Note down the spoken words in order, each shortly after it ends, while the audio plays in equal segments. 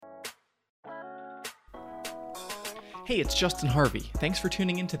Hey, it's Justin Harvey. Thanks for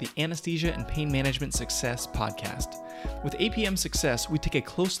tuning in to the Anesthesia and Pain Management Success podcast. With APM Success, we take a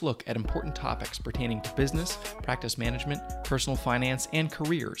close look at important topics pertaining to business, practice management, personal finance, and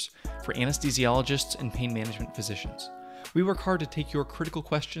careers for anesthesiologists and pain management physicians. We work hard to take your critical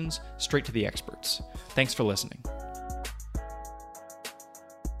questions straight to the experts. Thanks for listening.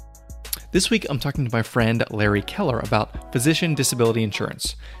 This week, I'm talking to my friend Larry Keller about physician disability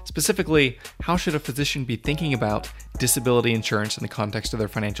insurance. Specifically, how should a physician be thinking about disability insurance in the context of their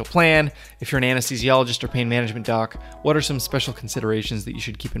financial plan? If you're an anesthesiologist or pain management doc, what are some special considerations that you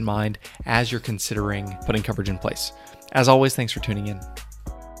should keep in mind as you're considering putting coverage in place? As always, thanks for tuning in.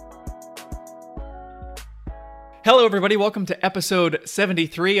 Hello, everybody. Welcome to episode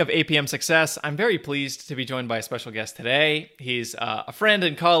 73 of APM Success. I'm very pleased to be joined by a special guest today. He's a friend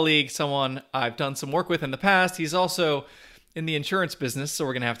and colleague, someone I've done some work with in the past. He's also in the insurance business, so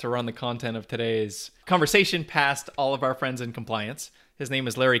we're going to have to run the content of today's conversation past all of our friends in compliance. His name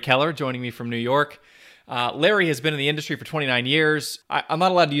is Larry Keller, joining me from New York. Larry has been in the industry for 29 years. I'm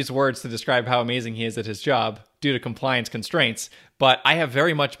not allowed to use words to describe how amazing he is at his job due to compliance constraints, but I have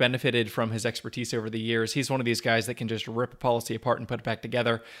very much benefited from his expertise over the years. He's one of these guys that can just rip a policy apart and put it back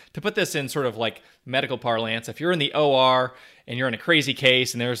together. To put this in sort of like medical parlance, if you're in the OR and you're in a crazy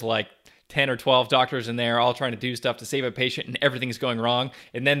case and there's like 10 or 12 doctors in there all trying to do stuff to save a patient and everything's going wrong,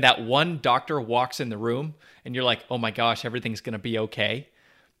 and then that one doctor walks in the room and you're like, oh my gosh, everything's going to be okay.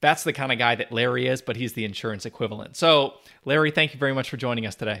 That's the kind of guy that Larry is, but he's the insurance equivalent. So, Larry, thank you very much for joining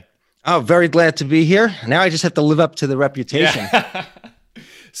us today. Oh, very glad to be here. Now I just have to live up to the reputation. Yeah.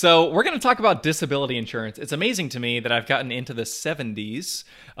 So we're going to talk about disability insurance. It's amazing to me that I've gotten into the 70s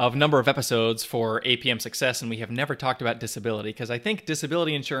of number of episodes for APM Success, and we have never talked about disability, because I think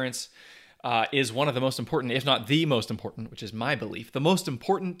disability insurance is one of the most important, if not the most important, which is my belief, the most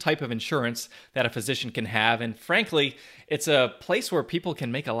important type of insurance that a physician can have. And frankly, it's a place where people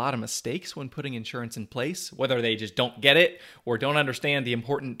can make a lot of mistakes when putting insurance in place, whether they just don't get it or don't understand the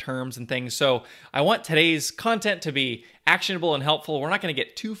important terms and things. So I want today's content to be actionable and helpful. We're not going to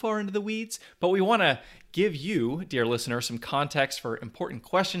get too far into the weeds, but we want to give you, dear listener, some context for important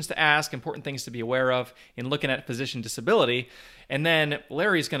questions to ask, important things to be aware of in looking at physician disability. And then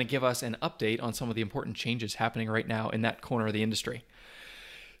Larry's going to give us an update on some of the important changes happening right now in that corner of the industry.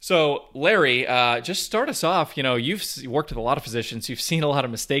 So, Larry, just start us off. You know, you've worked with a lot of physicians. You've seen a lot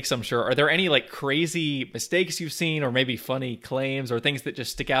of mistakes, I'm sure. Are there any like crazy mistakes you've seen, or maybe funny claims or things that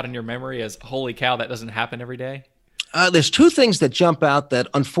just stick out in your memory as, holy cow, that doesn't happen every day? There's two things that jump out that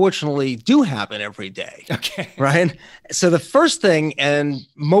unfortunately do happen every day. Okay. Right. So the first thing, and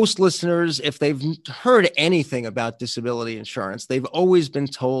most listeners, if they've heard anything about disability insurance, they've always been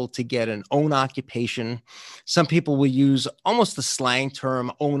told to get an own occupation. Some people will use almost the slang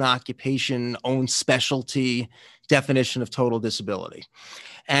term own occupation, own specialty definition of total disability.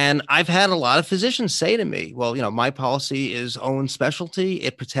 And I've had a lot of physicians say to me, well, you know, my policy is own specialty.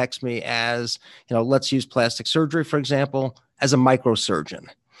 It protects me as, you know, let's use plastic surgery, for example, as a microsurgeon.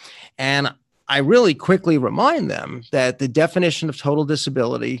 And I really quickly remind them that the definition of total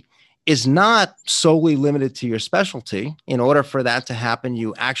disability is not solely limited to your specialty. In order for that to happen,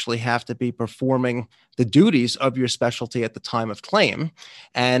 you actually have to be performing the duties of your specialty at the time of claim.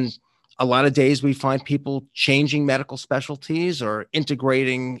 And a lot of days we find people changing medical specialties or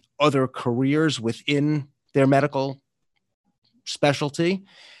integrating other careers within their medical specialty.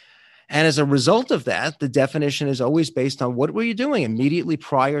 And as a result of that, the definition is always based on what were you doing immediately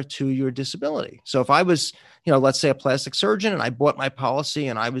prior to your disability. So if I was, you know, let's say a plastic surgeon and I bought my policy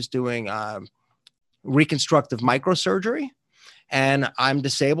and I was doing reconstructive microsurgery, and I'm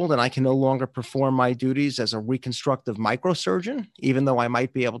disabled and I can no longer perform my duties as a reconstructive microsurgeon, even though I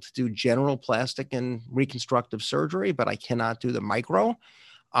might be able to do general plastic and reconstructive surgery, but I cannot do the micro,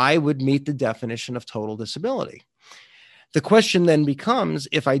 I would meet the definition of total disability. The question then becomes,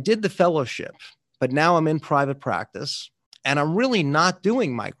 if I did the fellowship, but now I'm in private practice and I'm really not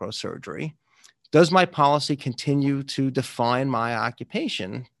doing microsurgery, does my policy continue to define my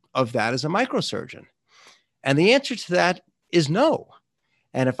occupation of that as a microsurgeon? And the answer to that is no.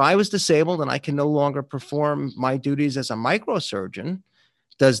 And if I was disabled and I can no longer perform my duties as a microsurgeon,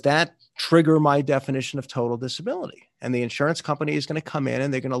 does that trigger my definition of total disability? And the insurance company is going to come in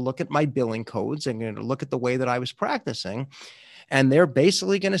and they're going to look at my billing codes and going to look at the way that I was practicing. And they're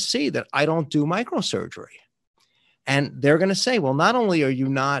basically going to see that I don't do microsurgery. And they're going to say, well, not only are you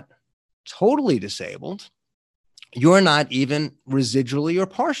not totally disabled, you're not even residually or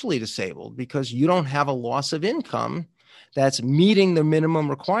partially disabled because you don't have a loss of income that's meeting the minimum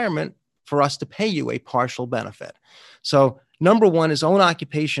requirement for us to pay you a partial benefit. So number one is own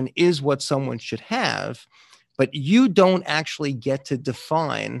occupation is what someone should have, but you don't actually get to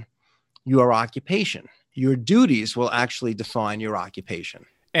define your occupation. Your duties will actually define your occupation.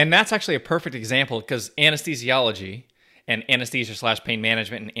 And that's actually a perfect example because anesthesiology and anesthesia slash pain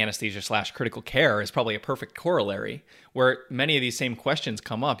management and anesthesia slash critical care is probably a perfect corollary where many of these same questions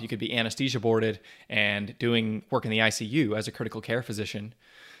come up. You could be anesthesia boarded and doing work in the ICU as a critical care physician.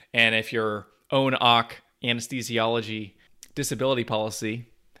 And if your own OC anesthesiology disability policy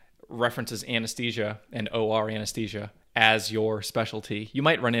references anesthesia and OR anesthesia as your specialty, you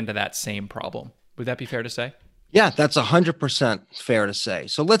might run into that same problem. Would that be fair to say? Yeah, that's 100% fair to say.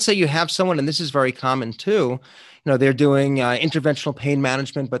 So let's say you have someone, and this is very common too, they're doing interventional pain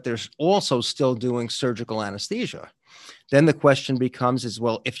management, but they're also still doing surgical anesthesia. Then the question becomes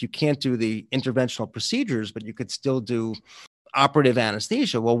well, if you can't do the interventional procedures, but you could still do operative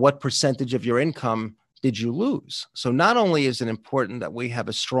anesthesia, well, what percentage of your income did you lose? So not only is it important that we have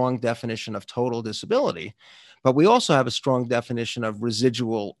a strong definition of total disability, but we also have a strong definition of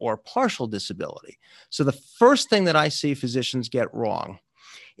residual or partial disability. So the first thing that I see physicians get wrong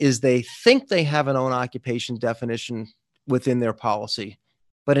is they think they have an own occupation definition within their policy,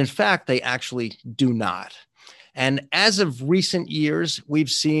 but in fact, they actually do not. And as of recent years, we've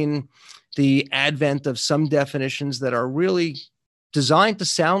seen the advent of some definitions that are really designed to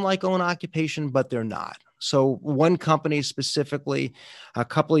sound like own occupation, but they're not. So one company specifically, a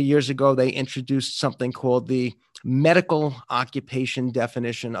couple of years ago, they introduced something called the medical occupation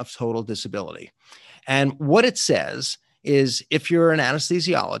definition of total disability. And what it says is if you're an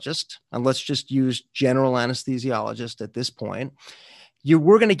anesthesiologist, and let's just use general anesthesiologist at this point,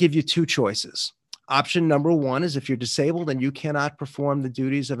 we're going to give you two choices. Option number one is if you're disabled and you cannot perform the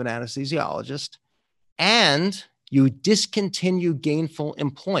duties of an anesthesiologist, and you discontinue gainful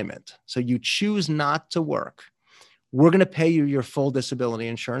employment, so you choose not to work, we're going to pay you your full disability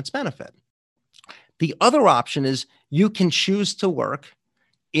insurance benefit. The other option is you can choose to work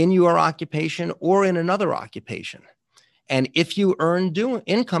in your occupation or in another occupation. And if you earn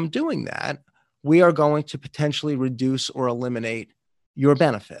income doing that, we are going to potentially reduce or eliminate your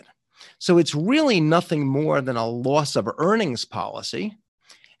benefit. So it's really nothing more than a loss of earnings policy.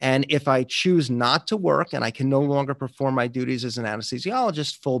 And if I choose not to work and I can no longer perform my duties as an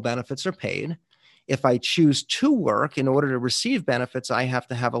anesthesiologist, full benefits are paid. If I choose to work, in order to receive benefits, I have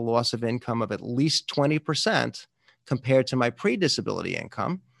to have a loss of income of at least 20% compared to my pre-disability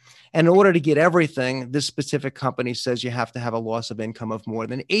income. And in order to get everything, this specific company says you have to have a loss of income of more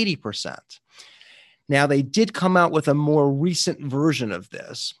than 80%. Now, they did come out with a more recent version of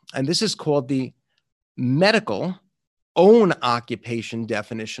this, and this is called the medical own occupation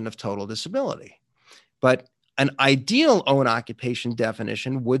definition of total disability. But an ideal own occupation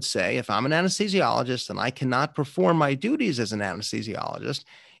definition would say, if I'm an anesthesiologist and I cannot perform my duties as an anesthesiologist,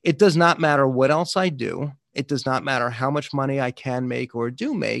 it does not matter what else I do. It does not matter how much money I can make or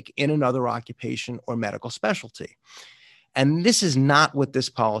do make in another occupation or medical specialty. And this is not what this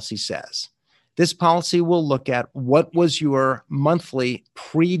policy says. This policy will look at what was your monthly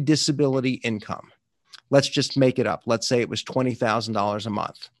pre-disability income. Let's just make it up. Let's say it was $20,000 a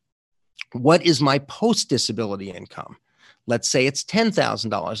month. What is my post-disability income? Let's say it's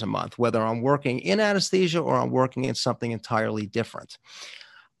 $10,000 a month, whether I'm working in anesthesia or I'm working in something entirely different.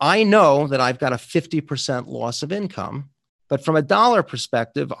 I know that I've got a 50% loss of income, but from a dollar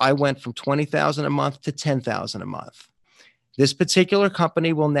perspective, I went from $20,000 a month to $10,000 a month. This particular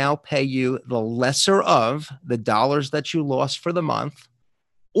company will now pay you the lesser of the dollars that you lost for the month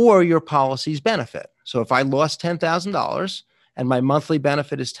or your policy's benefit. So if I lost $10,000 and my monthly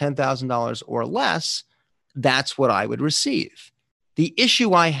benefit is $10,000 or less, that's what I would receive. The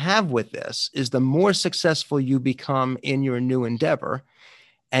issue I have with this is the more successful you become in your new endeavor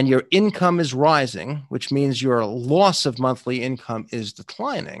and your income is rising, which means your loss of monthly income is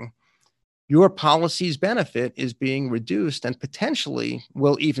declining, your policy's benefit is being reduced and potentially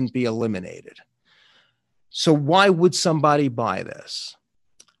will even be eliminated. So why would somebody buy this?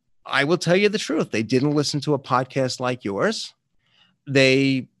 I will tell you the truth. They didn't listen to a podcast like yours.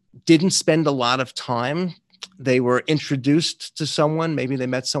 They didn't spend a lot of time. They were introduced to someone. Maybe they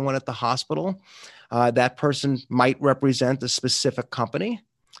met someone at the hospital. That person might represent a specific company.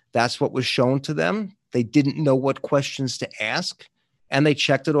 That's what was shown to them. They didn't know what questions to ask, and they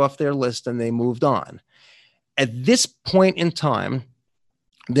checked it off their list and they moved on. At this point in time,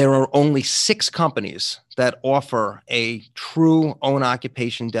 there are only 6 companies that offer a true own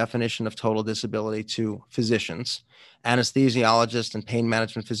occupation definition of total disability to physicians, anesthesiologists and pain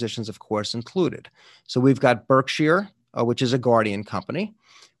management physicians, of course, included. So we've got Berkshire, which is a Guardian company.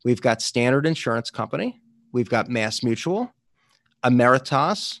 We've got Standard Insurance Company. We've got Mass Mutual,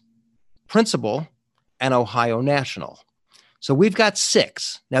 Emeritus, Principal, and Ohio National. So we've got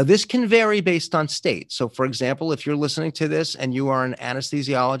 6. Now, this can vary based on state. So, for example, if you're listening to this and you are an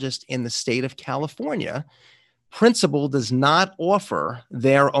anesthesiologist in the state of California, Principal does not offer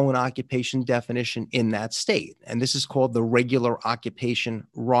their own occupation definition in that state. And this is called the regular occupation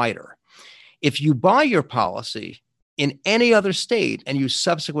rider. If you buy your policy in any other state and you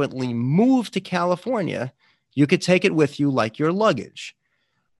subsequently move to California, you could take it with you like your luggage.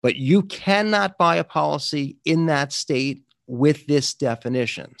 But you cannot buy a policy in that state with this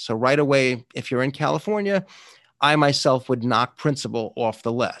definition. So right away, if you're in California, I myself would knock Principal off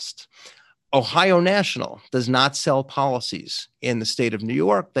the list. Ohio National does not sell policies in the state of New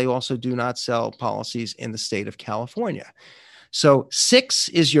York. They also do not sell policies in the state of California. So 6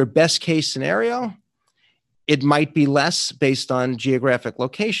 is your best case scenario. It might be less based on geographic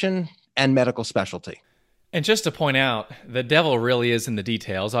location and medical specialty. And just to point out, the devil really is in the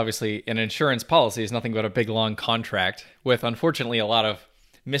details. Obviously, an insurance policy is nothing but a big, long contract with, unfortunately, a lot of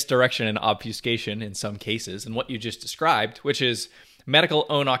misdirection and obfuscation in some cases. And what you just described, which is medical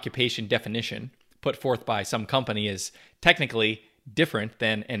own occupation definition put forth by some company, is technically different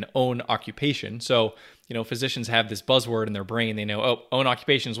than an own occupation. So, physicians have this buzzword in their brain. They know, oh, own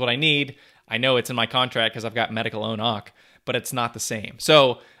occupation is what I need. I know it's in my contract because I've got medical own occ, but it's not the same.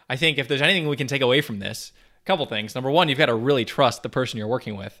 So I think if there's anything we can take away from this, a couple things. Number one, you've got to really trust the person you're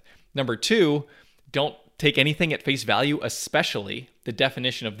working with. Number two, don't take anything at face value, especially the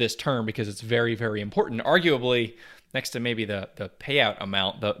definition of this term, because it's very, very important. Arguably, next to maybe the payout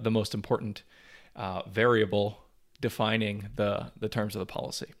amount, the most important variable defining the terms of the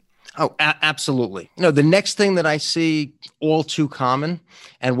policy. Oh, absolutely. The next thing that I see all too common,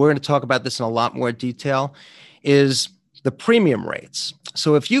 and we're going to talk about this in a lot more detail, is the premium rates.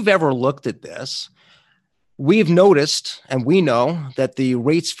 So if you've ever looked at this, we've noticed, and we know that the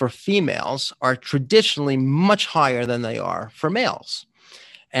rates for females are traditionally much higher than they are for males.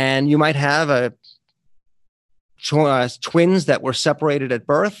 And you might have twins that were separated at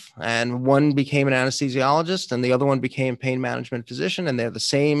birth, and one became an anesthesiologist and the other one became pain management physician, and they're the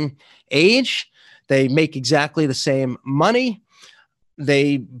same age. They make exactly the same money.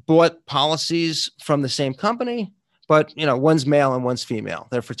 They bought policies from the same company, but one's male and one's female.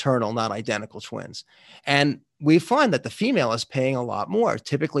 They're fraternal, not identical twins. And we find that the female is paying a lot more,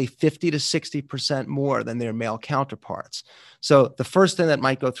 typically 50 to 60% more than their male counterparts. So the first thing that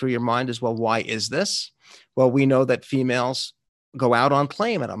might go through your mind is, well, why is this? Well, we know that females go out on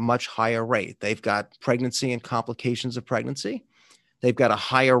claim at a much higher rate. They've got pregnancy and complications of pregnancy. They've got a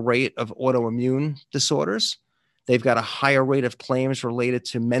higher rate of autoimmune disorders. They've got a higher rate of claims related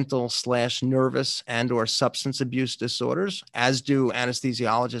to mental/nervous and or substance abuse disorders, as do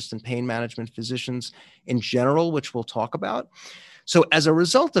anesthesiologists and pain management physicians in general, which we'll talk about. So as a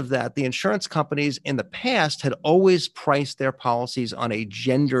result of that, the insurance companies in the past had always priced their policies on a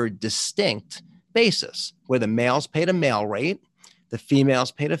gender distinct basis, where the males paid a male rate, the females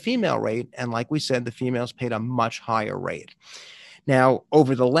paid a female rate, and like we said, the females paid a much higher rate. Now,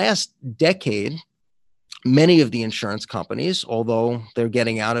 over the last decade, many of the insurance companies, although they're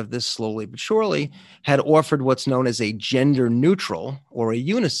getting out of this slowly but surely, had offered what's known as a gender neutral or a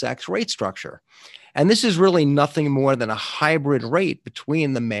unisex rate structure. And this is really nothing more than a hybrid rate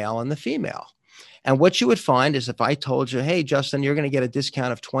between the male and the female. And what you would find is if I told you, hey, Justin, you're going to get a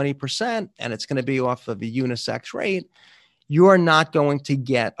discount of 20% and it's going to be off of a unisex rate, you are not going to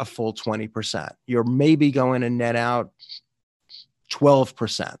get a full 20%. You're maybe going to net out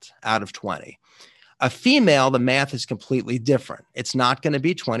 12% out of 20. A female, the math is completely different. It's not going to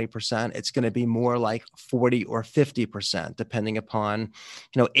be 20%. It's going to be more like 40 or 50%, depending upon,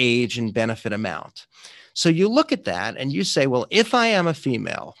 age and benefit amount. So you look at that and you say, well, if I am a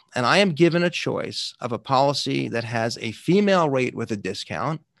female and I am given a choice of a policy that has a female rate with a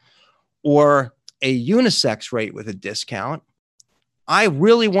discount or a unisex rate with a discount, I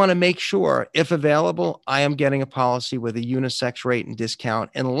really want to make sure, if available, I am getting a policy with a unisex rate and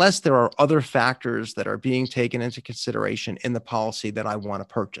discount, unless there are other factors that are being taken into consideration in the policy that I want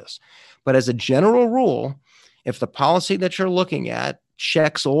to purchase. But as a general rule, if the policy that you're looking at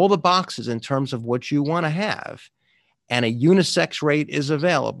checks all the boxes in terms of what you want to have, and a unisex rate is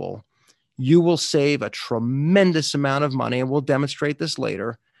available, you will save a tremendous amount of money, and we'll demonstrate this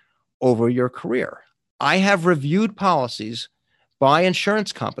later, over your career. I have reviewed policies by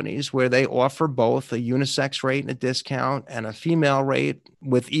insurance companies where they offer both a unisex rate and a discount and a female rate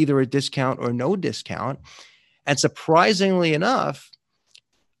with either a discount or no discount. And surprisingly enough,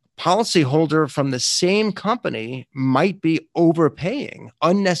 policyholder from the same company might be overpaying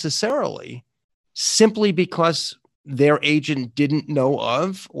unnecessarily simply because their agent didn't know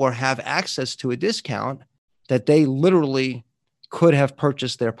of or have access to a discount that they literally could have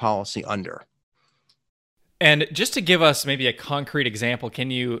purchased their policy under. And just to give us maybe a concrete example, can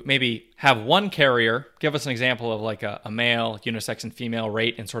you maybe have one carrier give us an example of like a male, unisex, and female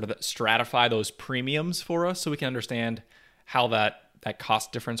rate and sort of stratify those premiums for us so we can understand how that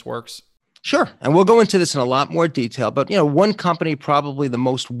cost difference works? Sure. And we'll go into this in a lot more detail. But, one company, probably the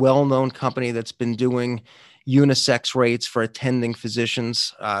most well-known company that's been doing unisex rates for attending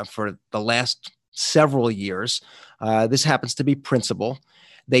physicians for the last several years, this happens to be Principal.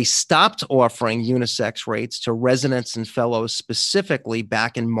 They stopped offering unisex rates to residents and fellows specifically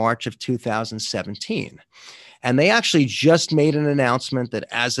back in March of 2017. And they actually just made an announcement that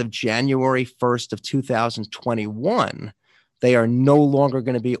as of January 1st of 2021, they are no longer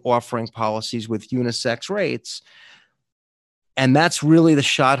going to be offering policies with unisex rates. And that's really the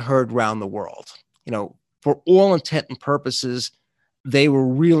shot heard around the world. For all intent and purposes, they were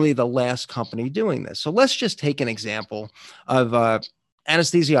really the last company doing this. So let's just take an example of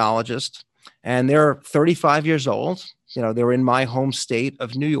anesthesiologist, and they're 35 years old. They're in my home state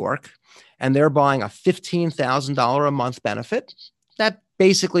of New York, and they're buying a $15,000 a month benefit. That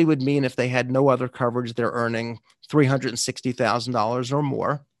basically would mean if they had no other coverage, they're earning $360,000 or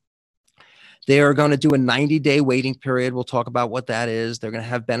more. They are going to do a 90-day waiting period. We'll talk about what that is. They're going to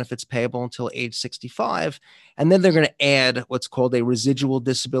have benefits payable until age 65. And then they're going to add what's called a residual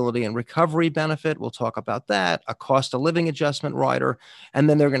disability and recovery benefit. We'll talk about that, a cost of living adjustment rider. And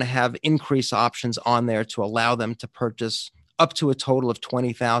then they're going to have increase options on there to allow them to purchase up to a total of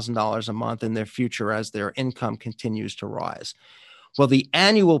 $20,000 a month in their future as their income continues to rise. Well, the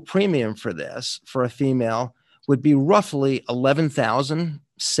annual premium for this, for a female, would be roughly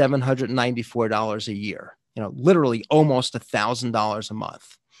 $11,794 a year, literally almost $1,000 a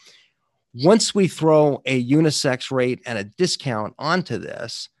month. Once we throw a unisex rate and a discount onto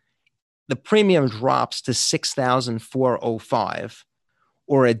this, the premium drops to $6,405,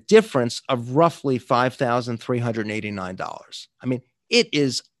 or a difference of roughly $5,389. I mean, it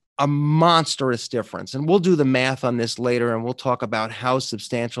is a monstrous difference. And we'll do the math on this later, and we'll talk about how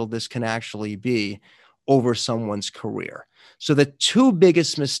substantial this can actually be over someone's career. So the two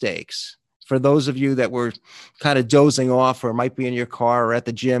biggest mistakes for those of you that were kind of dozing off or might be in your car or at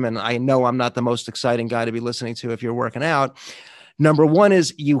the gym, and I know I'm not the most exciting guy to be listening to if you're working out. Number one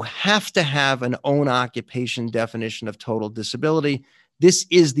is you have to have an own occupation definition of total disability. This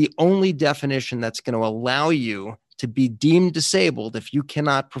is the only definition that's going to allow you to be deemed disabled if you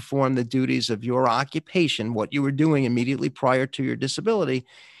cannot perform the duties of your occupation, what you were doing immediately prior to your disability,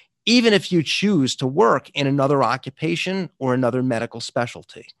 even if you choose to work in another occupation or another medical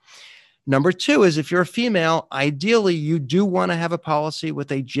specialty. Number two is if you're a female, ideally you do want to have a policy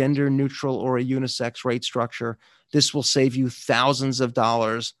with a gender neutral or a unisex rate structure. This will save you thousands of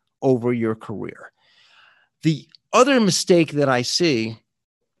dollars over your career. The other mistake that I see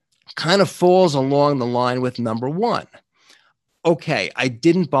kind of falls along the line with number one. Okay, I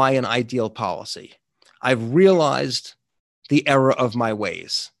didn't buy an ideal policy. I've realized the error of my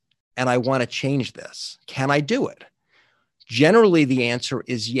ways, and I want to change this. Can I do it? Generally, the answer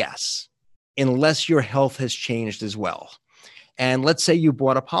is yes, unless your health has changed as well. And let's say you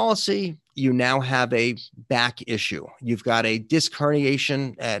bought a policy, you now have a back issue. You've got a disc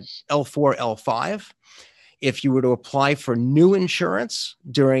herniation at L4, L5. If you were to apply for new insurance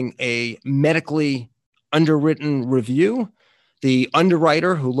during a medically underwritten review, the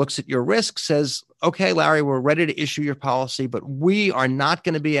underwriter who looks at your risk says, okay, Larry, we're ready to issue your policy, but we are not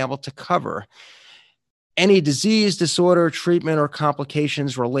going to be able to cover any disease, disorder, treatment, or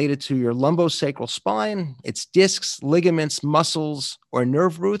complications related to your lumbosacral spine, its discs, ligaments, muscles, or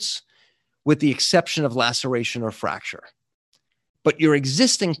nerve roots, with the exception of laceration or fracture. But your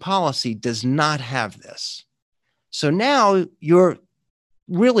existing policy does not have this. So now you're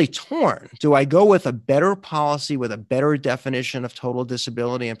really torn. Do I go with a better policy with a better definition of total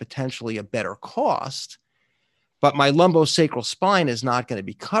disability and potentially a better cost, but my lumbosacral spine is not going to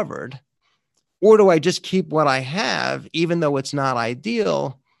be covered? Or do I just keep what I have, even though it's not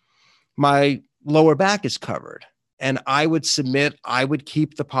ideal? My lower back is covered. And I would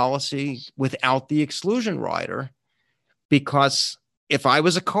keep the policy without the exclusion rider, because if I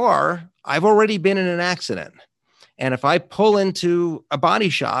was a car, I've already been in an accident. And if I pull into a body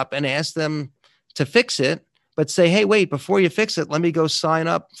shop and ask them to fix it, but say, hey, wait, before you fix it, let me go sign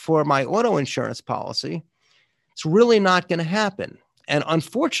up for my auto insurance policy, it's really not going to happen. And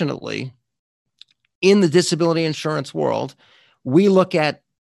unfortunately, in the disability insurance world, we look at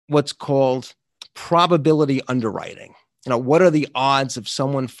what's called probability underwriting. what are the odds of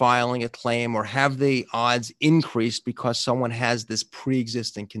someone filing a claim, or have the odds increased because someone has this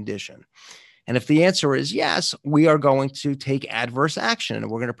pre-existing condition? And if the answer is yes, we are going to take adverse action and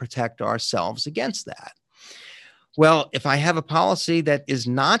we're going to protect ourselves against that. Well, if I have a policy that is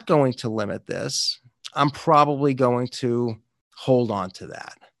not going to limit this, I'm probably going to hold on to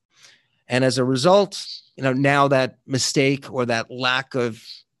that. And as a result, now that mistake or that lack of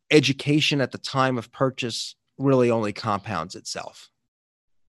education at the time of purchase really only compounds itself.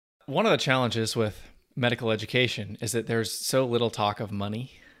 One of the challenges with medical education is that there's so little talk of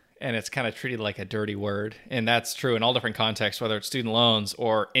money, and it's kind of treated like a dirty word. And that's true in all different contexts, whether it's student loans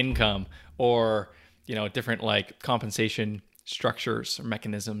or income or, different like compensation structures or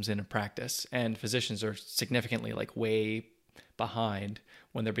mechanisms in practice. And physicians are significantly like way behind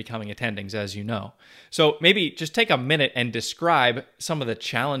when they're becoming attendings, as you know. So maybe just take a minute and describe some of the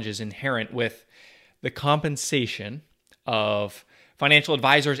challenges inherent with the compensation of financial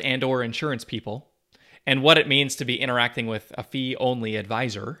advisors and or insurance people, and what it means to be interacting with a fee-only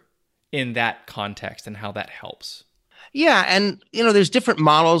advisor in that context and how that helps. Yeah. And, there's different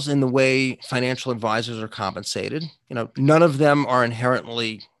models in the way financial advisors are compensated. None of them are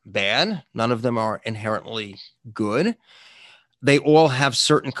inherently bad. None of them are inherently good. They all have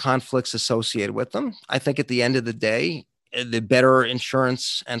certain conflicts associated with them. I think at the end of the day, the better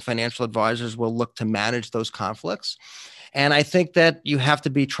insurance and financial advisors will look to manage those conflicts. And I think that you have to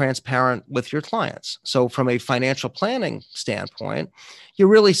be transparent with your clients. So from a financial planning standpoint, you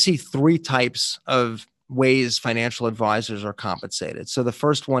really see three types of ways financial advisors are compensated. So the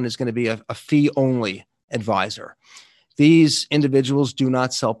first one is going to be a fee-only advisor. These individuals do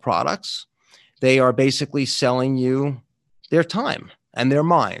not sell products. They are basically selling you their time and their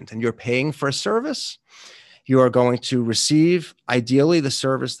mind, and you're paying for a service. You are going to receive, ideally, the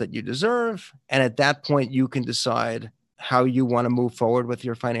service that you deserve. And at that point, you can decide how you want to move forward with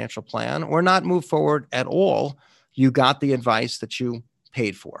your financial plan or not move forward at all. You got the advice that you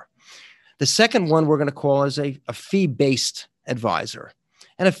paid for. The second one we're going to call is a fee-based advisor.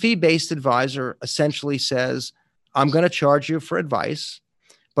 And a fee-based advisor essentially says, I'm going to charge you for advice,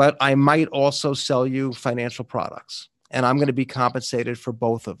 but I might also sell you financial products. And I'm going to be compensated for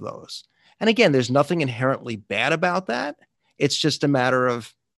both of those. And again, there's nothing inherently bad about that. It's just a matter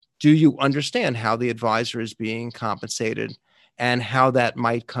of, do you understand how the advisor is being compensated and how that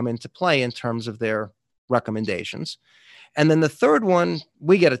might come into play in terms of their recommendations? And then the third one,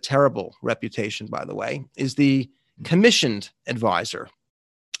 we get a terrible reputation, by the way, is the commissioned advisor.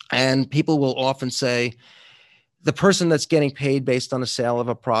 And people will often say, the person that's getting paid based on the sale of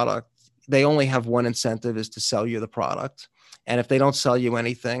a product, they only have one incentive, is to sell you the product. And if they don't sell you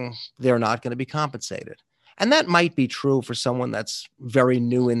anything, they're not going to be compensated. And that might be true for someone that's very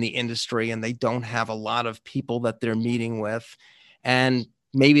new in the industry and they don't have a lot of people that they're meeting with. And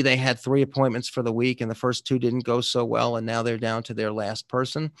maybe they had 3 appointments for the week and the first 2 didn't go so well, and now they're down to their last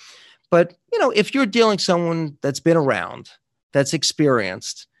person. But, if you're dealing with someone that's been around, that's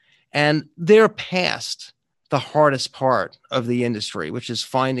experienced, and they're past the hardest part of the industry, which is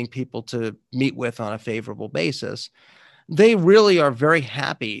finding people to meet with on a favorable basis, they really are very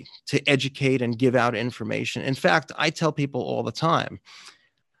happy to educate and give out information. In fact, I tell people all the time,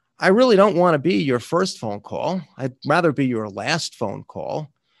 I really don't want to be your first phone call. I'd rather be your last phone call.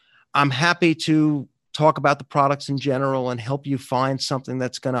 I'm happy to talk about the products in general and help you find something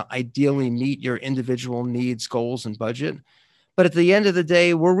that's going to ideally meet your individual needs, goals, and budget. But at the end of the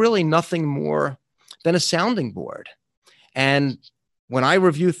day, we're really nothing more than a sounding board. And when I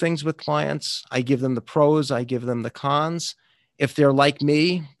review things with clients, I give them the pros, I give them the cons. If they're like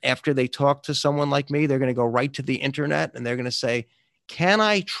me, after they talk to someone like me, they're going to go right to the internet and they're going to say, can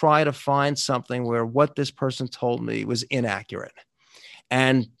I try to find something where what this person told me was inaccurate?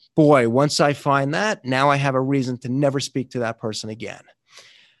 And boy, once I find that, now I have a reason to never speak to that person again.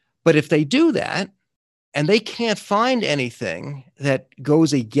 But if they do that, and they can't find anything that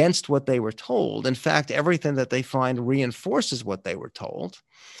goes against what they were told, in fact, everything that they find reinforces what they were told,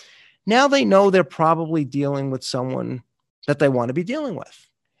 now they know they're probably dealing with someone that they want to be dealing with.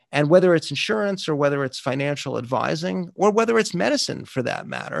 And whether it's insurance or whether it's financial advising or whether it's medicine for that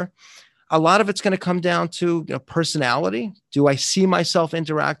matter, a lot of it's going to come down to personality. Do I see myself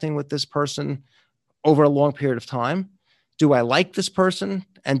interacting with this person over a long period of time? Do I like this person?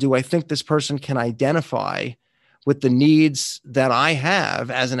 And do I think this person can identify with the needs that I have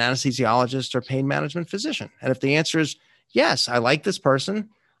as an anesthesiologist or pain management physician? And if the answer is yes, I like this person,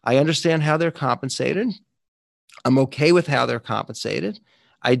 I understand how they're compensated, I'm okay with how they're compensated.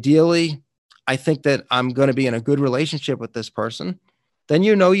 Ideally, I think that I'm going to be in a good relationship with this person, then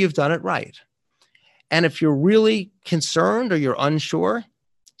you've done it right. And if you're really concerned or you're unsure,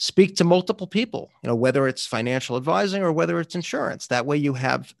 speak to multiple people, whether it's financial advising or whether it's insurance. That way you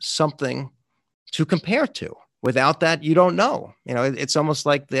have something to compare to. Without that, you don't know. It's almost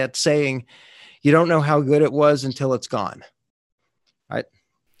like that saying, you don't know how good it was until it's gone. Right?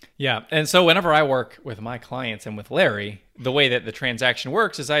 Yeah. And so whenever I work with my clients and with Larry, the way that the transaction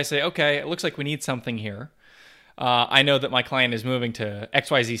works is I say, okay, it looks like we need something here. I know that my client is moving to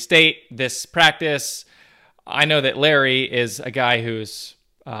XYZ state, this practice. I know that Larry is a guy who's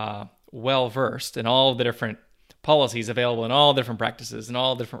well-versed in all the different policies available in all different practices and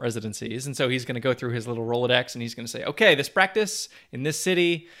all different residencies. And so he's going to go through his little Rolodex and he's going to say, okay, this practice in this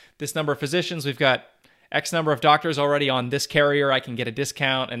city, this number of physicians, we've got X number of doctors already on this carrier, I can get a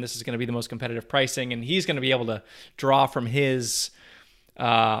discount, and this is going to be the most competitive pricing. And he's going to be able to draw from his,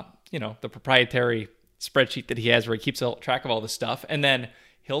 the proprietary spreadsheet that he has where he keeps track of all this stuff. And then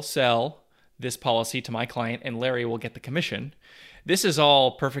he'll sell this policy to my client and Larry will get the commission. This is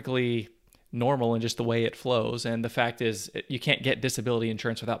all perfectly normal and just the way it flows. And the fact is, you can't get disability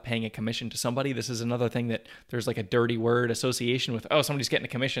insurance without paying a commission to somebody. This is another thing that there's like a dirty word association with, oh, somebody's getting a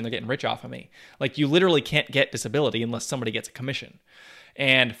commission, they're getting rich off of me. Like, you literally can't get disability unless somebody gets a commission.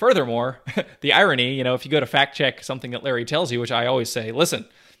 And furthermore, the irony, if you go to fact check something that Larry tells you, which I always say, listen,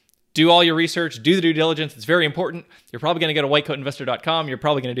 do all your research, do the due diligence. It's very important. You're probably going to go to whitecoatinvestor.com. You're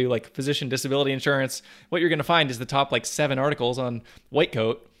probably going to do like physician disability insurance. What you're going to find is the top 7 articles on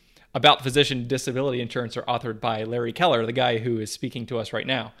Whitecoat about physician disability insurance are authored by Larry Keller, the guy who is speaking to us right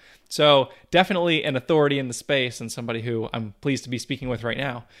now. So definitely an authority in the space and somebody who I'm pleased to be speaking with right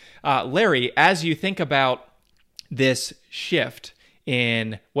now. Larry, as you think about this shift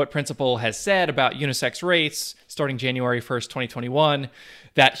in what Principal has said about unisex rates starting January 1st, 2021,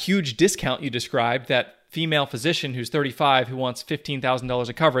 that huge discount you described, that female physician who's 35 who wants $15,000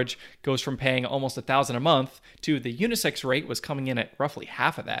 of coverage goes from paying almost $1,000 a month to the unisex rate was coming in at roughly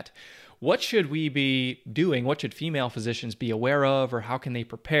half of that. What should we be doing? What should female physicians be aware of, or how can they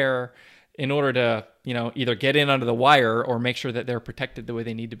prepare in order to, either get in under the wire or make sure that they're protected the way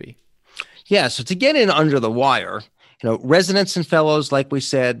they need to be? Yeah. So to get in under the wire, residents and fellows, like we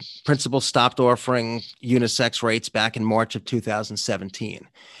said, Principal stopped offering unisex rates back in March of 2017.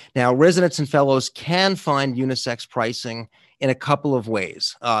 Now, residents and fellows can find unisex pricing in a couple of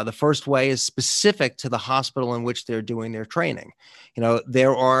ways. The first way is specific to the hospital in which they're doing their training.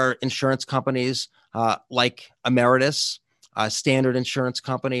 There are insurance companies like Emeritus, Standard Insurance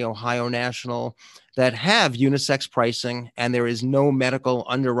Company, Ohio National, that have unisex pricing, and there is no medical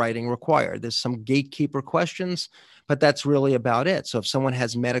underwriting required. There's some gatekeeper questions, but that's really about it. So if someone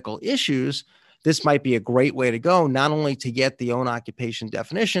has medical issues, this might be a great way to go, not only to get the own occupation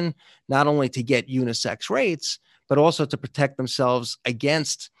definition, not only to get unisex rates, but also to protect themselves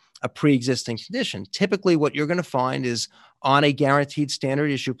against a pre-existing condition. Typically, what you're going to find is on a guaranteed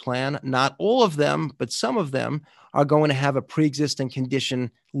standard issue plan, not all of them, but some of them are going to have a pre-existing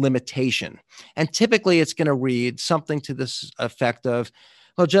condition limitation. And typically, it's going to read something to this effect of,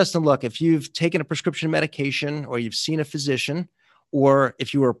 well, Justin, look, if you've taken a prescription medication or you've seen a physician, or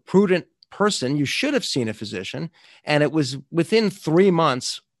if you were a prudent person, you should have seen a physician, and it was within 3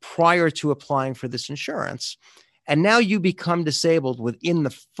 months prior to applying for this insurance, and now you become disabled within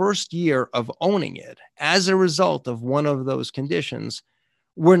the first year of owning it as a result of one of those conditions,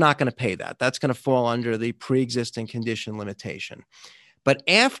 we're not going to pay that. That's going to fall under the pre-existing condition limitation. But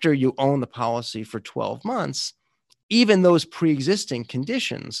after you own the policy for 12 months, even those pre-existing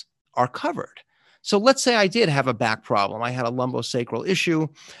conditions are covered. So let's say I did have a back problem. I had a lumbosacral issue,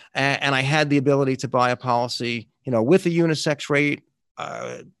 and I had the ability to buy a policy, with a unisex rate,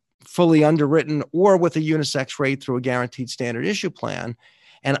 fully underwritten, or with a unisex rate through a guaranteed standard issue plan.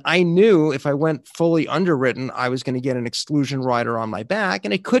 And I knew if I went fully underwritten, I was going to get an exclusion rider on my back,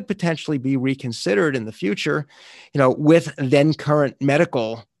 and it could potentially be reconsidered in the future, with then current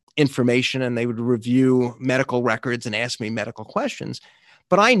medical information, and they would review medical records and ask me medical questions.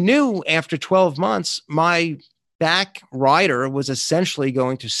 But I knew after 12 months, my back rider was essentially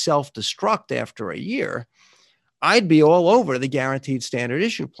going to self-destruct after a year. I'd be all over the guaranteed standard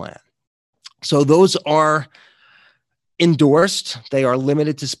issue plan. So those are endorsed. They are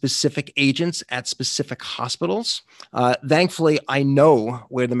limited to specific agents at specific hospitals. Thankfully, I know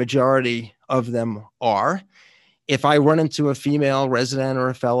where the majority of them are. If I run into a female resident or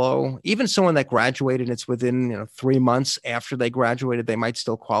a fellow, even someone that graduated, it's within 3 months after they graduated, they might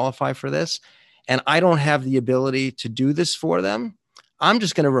still qualify for this, and I don't have the ability to do this for them, I'm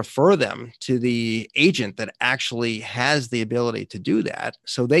just going to refer them to the agent that actually has the ability to do that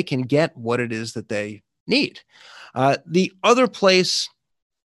so they can get what it is that they need. The other place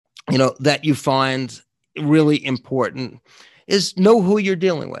that you find really important is know who you're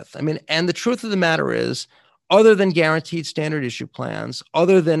dealing with. I mean, and the truth of the matter is, other than guaranteed standard issue plans,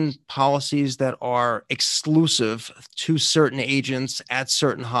 other than policies that are exclusive to certain agents at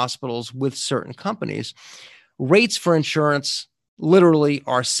certain hospitals with certain companies, rates for insurance literally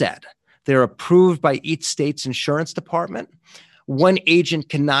are set. They're approved by each state's insurance department. One agent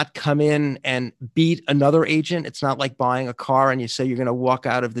cannot come in and beat another agent. It's not like buying a car and you say you're going to walk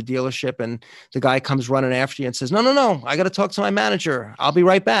out of the dealership and the guy comes running after you and says, no, I got to talk to my manager. I'll be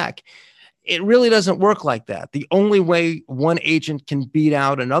right back. It really doesn't work like that. The only way one agent can beat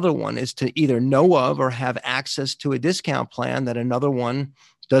out another one is to either know of or have access to a discount plan that another one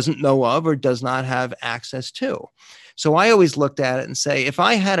doesn't know of or does not have access to. So I always looked at it and say, if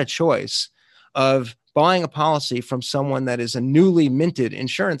I had a choice of buying a policy from someone that is a newly minted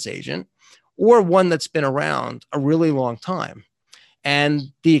insurance agent or one that's been around a really long time,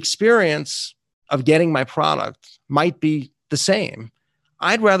 and the experience of getting my product might be the same,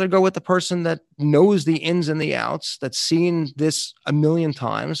 I'd rather go with the person that knows the ins and the outs, that's seen this a million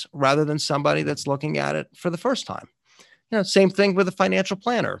times, rather than somebody that's looking at it for the first time. Same thing with a financial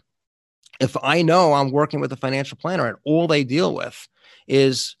planner. If I know I'm working with a financial planner and all they deal with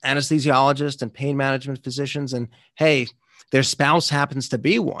is anesthesiologists and pain management physicians, and hey, their spouse happens to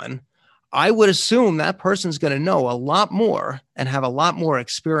be one, I would assume that person's going to know a lot more and have a lot more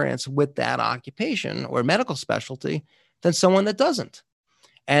experience with that occupation or medical specialty than someone that doesn't.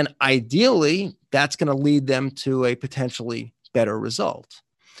 And ideally, that's going to lead them to a potentially better result,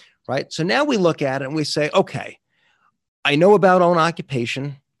 right? So now we look at it and we say, okay, I know about own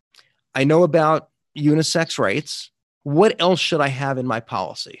occupation. I know about unisex rates. What else should I have in my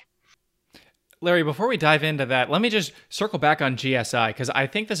policy? Larry, before we dive into that, let me just circle back on GSI, because I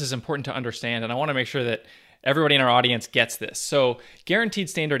think this is important to understand, and I want to make sure that everybody in our audience gets this. So guaranteed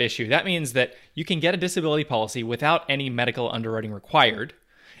standard issue, that means that you can get a disability policy without any medical underwriting required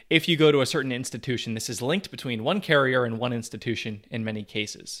if you go to a certain institution. This is linked between one carrier and one institution in many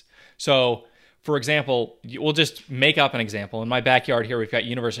cases. So for example, we'll just make up an example. In my backyard here, we've got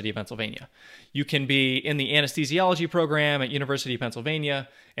University of Pennsylvania. You can be in the anesthesiology program at University of Pennsylvania,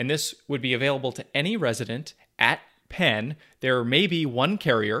 and this would be available to any resident at Penn. There may be one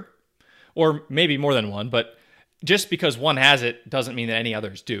carrier, or maybe more than one, but just because one has it doesn't mean that any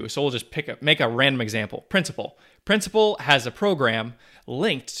others do. So we'll just make a random example. Principal. Principal has a program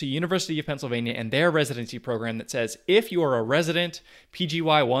linked to University of Pennsylvania and their residency program that says if you are a resident,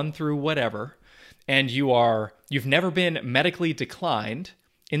 PGY 1 through whatever, and you've never been medically declined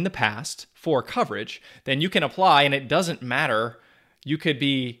in the past for coverage, then you can apply, and it doesn't matter. You could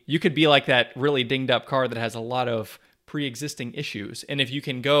be like that really dinged up car that has a lot of pre-existing issues. And if you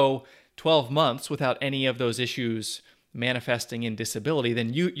can go 12 months without any of those issues manifesting in disability,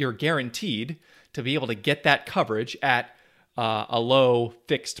 then you're guaranteed to be able to get that coverage at a low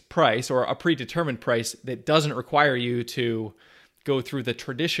fixed price or a predetermined price that doesn't require you to go through the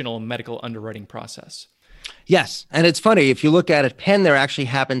traditional medical underwriting process. Yes. And it's funny, if you look at it, Penn, there actually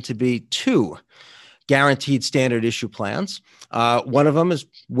happen to be two guaranteed standard issue plans. One of them is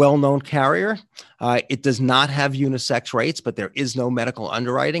well-known carrier. It does not have unisex rates, but there is no medical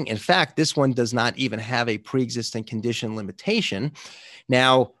underwriting. In fact, this one does not even have a pre-existing condition limitation.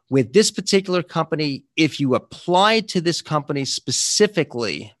 Now, with this particular company, if you applied to this company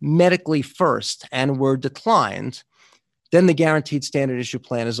specifically medically first and were declined, then the guaranteed standard issue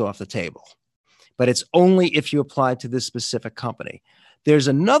plan is off the table. But it's only if you apply to this specific company. There's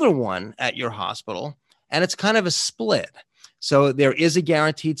another one at your hospital, and it's kind of a split. So there is a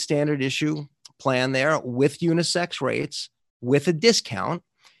guaranteed standard issue plan there with unisex rates, with a discount.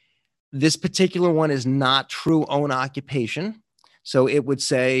 This particular one is not true own occupation. So it would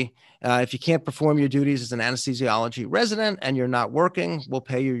say, if you can't perform your duties as an anesthesiology resident and you're not working, we'll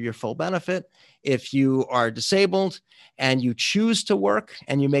pay you your full benefit. If you are disabled and you choose to work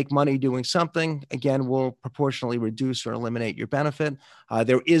and you make money doing something, again, we'll proportionally reduce or eliminate your benefit.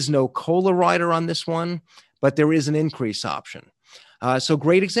 There is no COLA rider on this one, but there is an increase option. So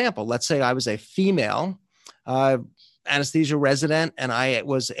great example. Let's say I was a female anesthesia resident and I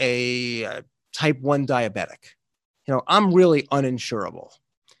was a type 1 diabetic. I'm really uninsurable.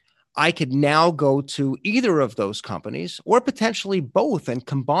 I could now go to either of those companies or potentially both and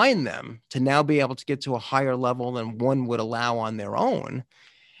combine them to now be able to get to a higher level than one would allow on their own.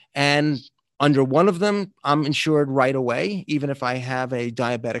 And under one of them, I'm insured right away, even if I have a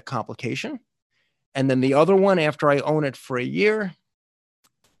diabetic complication. And then the other one, after I own it for a year,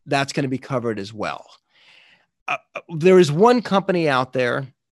 that's going to be covered as well. There is one company out there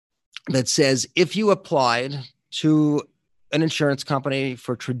that says if you applied to an insurance company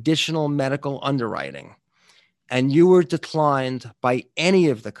for traditional medical underwriting and you were declined by any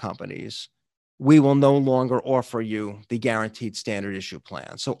of the companies, we will no longer offer you the guaranteed standard issue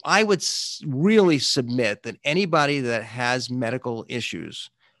plan. So I would really submit that anybody that has medical issues,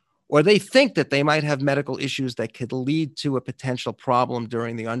 or they think that they might have medical issues that could lead to a potential problem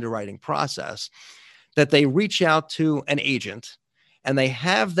during the underwriting process, that they reach out to an agent and they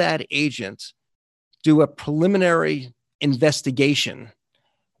have that agent do a preliminary investigation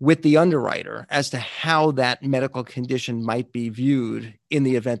with the underwriter as to how that medical condition might be viewed in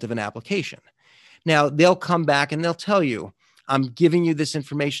the event of an application. Now, they'll come back and they'll tell you, I'm giving you this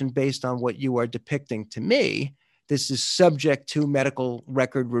information based on what you are depicting to me. This is subject to medical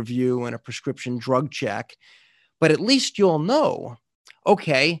record review and a prescription drug check. But at least you'll know,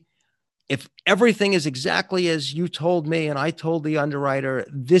 okay, if everything is exactly as you told me and I told the underwriter,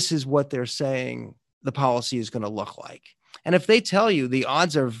 this is what they're saying the policy is going to look like. And if they tell you the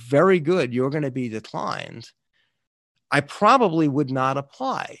odds are very good you're going to be declined, I probably would not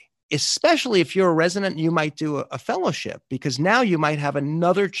apply, especially if you're a resident and you might do a fellowship, because now you might have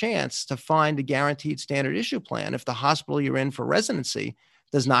another chance to find a guaranteed standard issue plan if the hospital you're in for residency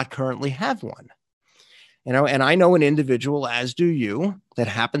does not currently have one. And I know an individual, as do you, that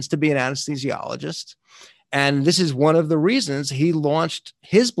happens to be an anesthesiologist. And this is one of the reasons he launched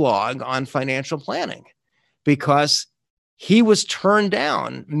his blog on financial planning, because he was turned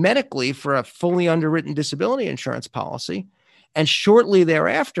down medically for a fully underwritten disability insurance policy. And shortly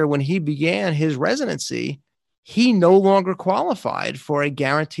thereafter, when he began his residency, he no longer qualified for a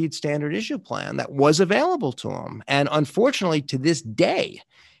guaranteed standard issue plan that was available to him. And unfortunately, to this day,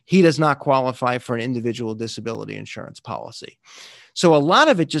 he does not qualify for an individual disability insurance policy. So a lot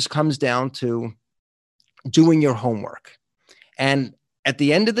of it just comes down to doing your homework. And at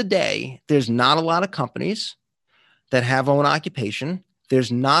the end of the day, there's not a lot of companies that have own occupation.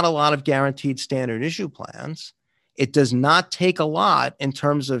 There's not a lot of guaranteed standard issue plans. It does not take a lot in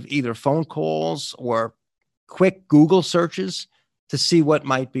terms of either phone calls or quick Google searches to see what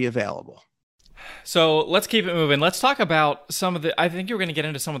might be available. So let's keep it moving. Let's talk about I think you're going to get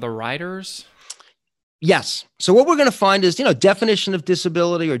into some of the riders. Yes. So what we're going to find is, definition of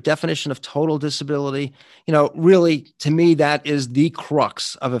disability or definition of total disability, really, to me, that is the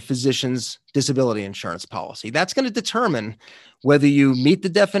crux of a physician's disability insurance policy. That's going to determine whether you meet the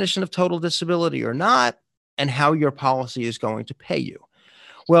definition of total disability or not, and how your policy is going to pay you.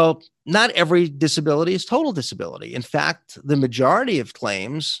 Well, not every disability is total disability. In fact, the majority of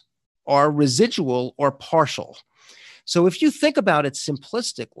claims are residual or partial. So if you think about it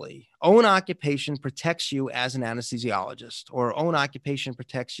simplistically, own occupation protects you as an anesthesiologist, or own occupation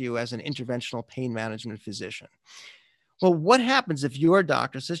protects you as an interventional pain management physician. Well, what happens if your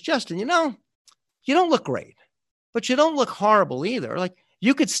doctor says, Justin, you don't look great, but you don't look horrible either. Like,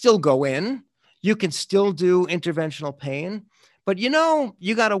 you could still go in, you can still do interventional pain, but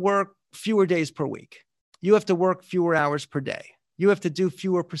you got to work fewer days per week. You have to work fewer hours per day. You have to do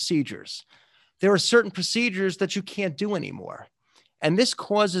fewer procedures. There are certain procedures that you can't do anymore. And this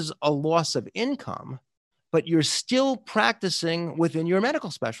causes a loss of income, but you're still practicing within your medical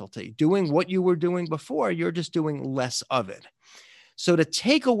specialty, doing what you were doing before. You're just doing less of it. So to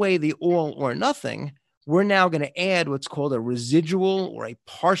take away the all or nothing, we're now going to add what's called a residual or a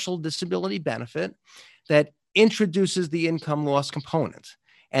partial disability benefit that introduces the income loss component.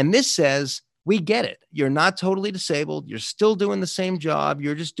 And this says, we get it. You're not totally disabled. You're still doing the same job.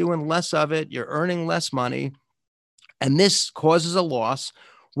 You're just doing less of it. You're earning less money. And this causes a loss.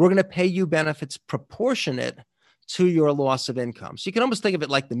 We're going to pay you benefits proportionate to your loss of income. So you can almost think of it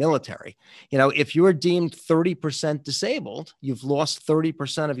like the military. If you're deemed 30% disabled, you've lost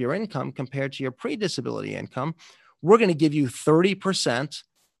 30% of your income compared to your pre-disability income. We're going to give you 30%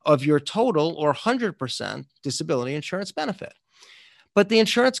 of your total or 100% disability insurance benefit. But the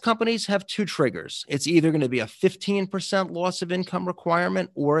insurance companies have two triggers. It's either going to be a 15% loss of income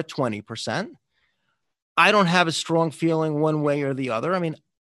requirement or a 20%. I don't have a strong feeling one way or the other. I mean,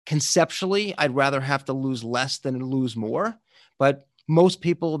 conceptually, I'd rather have to lose less than lose more. But most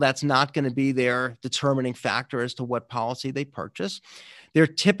people, that's not going to be their determining factor as to what policy they purchase. They're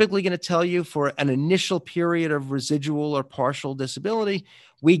typically going to tell you for an initial period of residual or partial disability,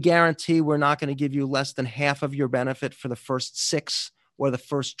 we guarantee we're not going to give you less than half of your benefit for the first 6 or the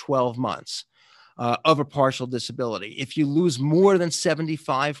first 12 months of a partial disability. If you lose more than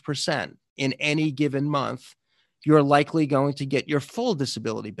 75% in any given month, you're likely going to get your full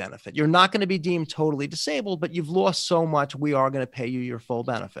disability benefit. You're not going to be deemed totally disabled, but you've lost so much, we are going to pay you your full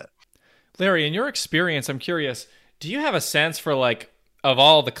benefit. Larry, in your experience, I'm curious, do you have a sense for of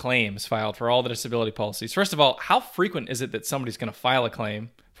all the claims filed for all the disability policies, first of all, how frequent is it that somebody's going to file a claim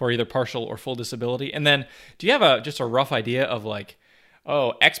for either partial or full disability? And then do you have just a rough idea of like,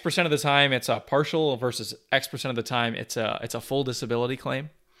 oh, X percent of the time it's a partial versus X percent of the time it's a full disability claim?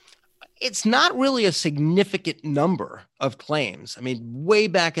 It's not really a significant number of claims. I mean, way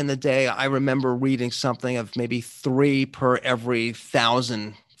back in the day, I remember reading something of maybe 3 per every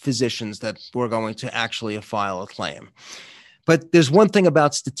 1,000 physicians that were going to actually file a claim. But there's one thing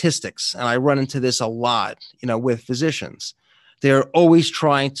about statistics, and I run into this a lot, with physicians. They're always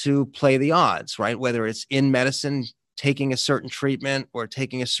trying to play the odds, right? Whether it's in medicine, taking a certain treatment or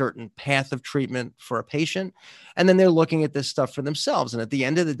taking a certain path of treatment for a patient. And then they're looking at this stuff for themselves. And at the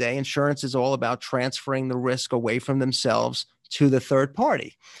end of the day, insurance is all about transferring the risk away from themselves to the third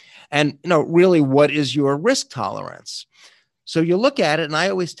party. And, really, what is your risk tolerance? So you look at it, and I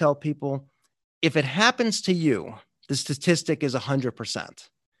always tell people, if it happens to you, the statistic is 100%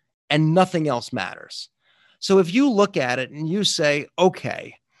 and nothing else matters. So if you look at it and you say,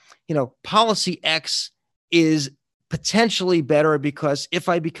 okay, policy X is potentially better because if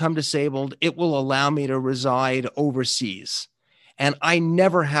I become disabled, it will allow me to reside overseas and I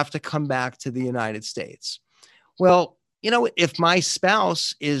never have to come back to the United States. Well, if my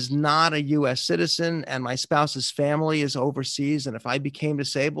spouse is not a US citizen and my spouse's family is overseas, and if I became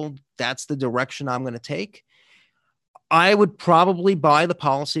disabled, that's the direction I'm going to take, I would probably buy the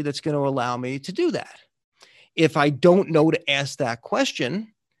policy that's going to allow me to do that. If I don't know to ask that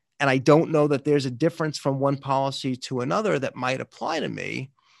question, and I don't know that there's a difference from one policy to another that might apply to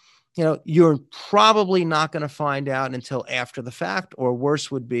me, you're probably not going to find out until after the fact, or worse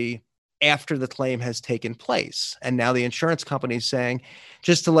would be after the claim has taken place. And now the insurance company is saying,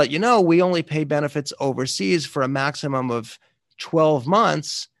 just to let you know, we only pay benefits overseas for a maximum of 12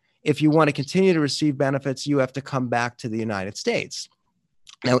 months. If you want to continue to receive benefits, you have to come back to the United States.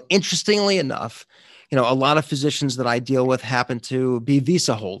 Now, interestingly enough, a lot of physicians that I deal with happen to be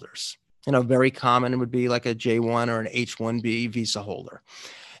visa holders. Very common would be like a J1 or an H1B visa holder.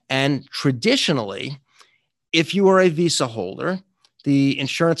 And traditionally, if you are a visa holder, the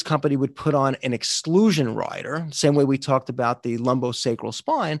insurance company would put on an exclusion rider, same way we talked about the lumbosacral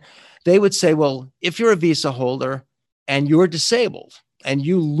spine. They would say, well, if you're a visa holder and you're disabled and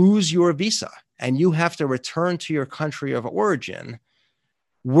you lose your visa and you have to return to your country of origin,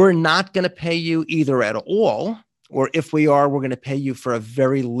 we're not going to pay you either at all, or if we are, we're going to pay you for a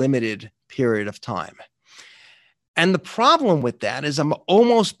very limited period of time. And the problem with that is I'm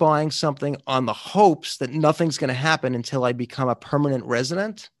almost buying something on the hopes that nothing's going to happen until I become a permanent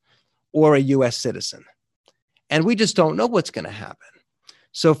resident or a US citizen. And we just don't know what's going to happen.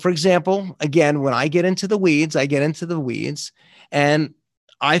 So, for example, again, when I get into the weeds, and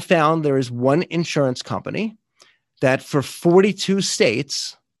I found there is one insurance company that for 42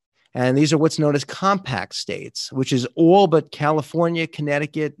 states, and these are what's known as compact states, which is all but California,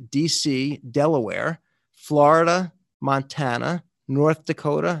 Connecticut, DC, Delaware, Florida, Montana, North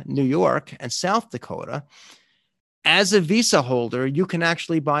Dakota, New York, and South Dakota. As a visa holder, you can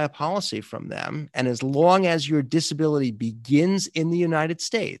actually buy a policy from them. And as long as your disability begins in the United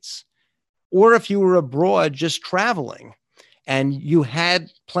States, or if you were abroad just traveling and you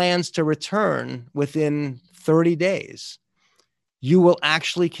had plans to return within 30 days, you will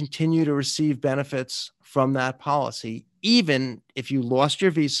actually continue to receive benefits from that policy, even if you lost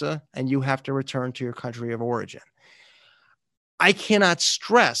your visa and you have to return to your country of origin. I cannot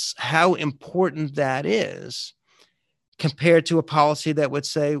stress how important that is compared to a policy that would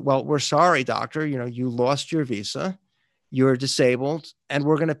say, well, we're sorry, doctor, you lost your visa, you're disabled, and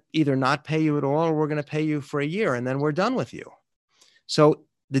we're going to either not pay you at all or we're going to pay you for a year and then we're done with you. So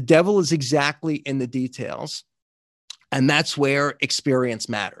the devil is exactly in the details. And that's where experience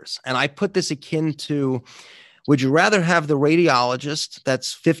matters. And I put this akin to, would you rather have the radiologist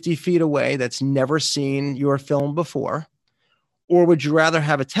that's 50 feet away that's never seen your film before? Or would you rather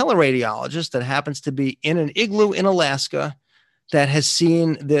have a teleradiologist that happens to be in an igloo in Alaska that has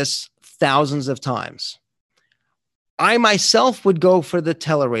seen this thousands of times? I myself would go for the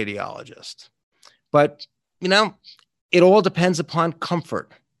teleradiologist. But, it all depends upon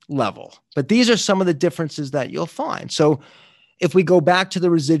comfort level. But these are some of the differences that you'll find. So if we go back to the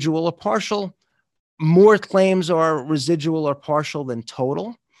residual or partial, more claims are residual or partial than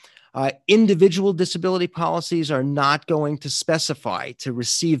total. Individual disability policies are not going to specify to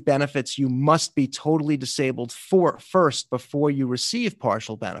receive benefits. You must be totally disabled first before you receive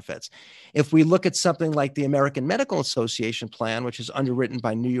partial benefits. If we look at something like the American Medical Association plan, which is underwritten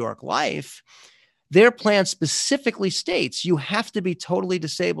by New York Life, their plan specifically states you have to be totally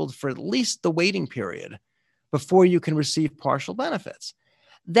disabled for at least the waiting period before you can receive partial benefits.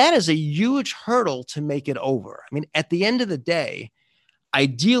 That is a huge hurdle to make it over. I mean, at the end of the day,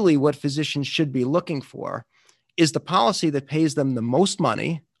 ideally, what physicians should be looking for is the policy that pays them the most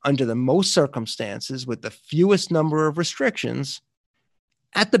money under the most circumstances with the fewest number of restrictions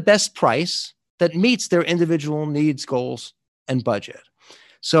at the best price that meets their individual needs, goals, and budget.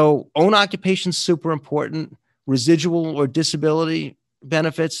 So own occupation is super important. Residual or disability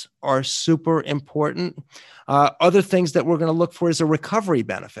benefits are super important. Other things that we're going to look for is a recovery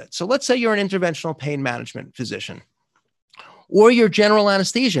benefit. So let's say you're an interventional pain management physician, or you're general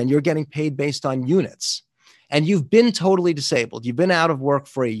anesthesia and you're getting paid based on units, and you've been totally disabled. You've been out of work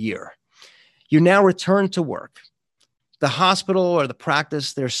for a year. You now return to work. The hospital or the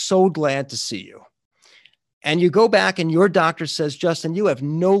practice, they're so glad to see you. And you go back and your doctor says, Justin, you have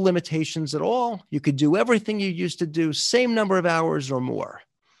no limitations at all. You could do everything you used to do, same number of hours or more.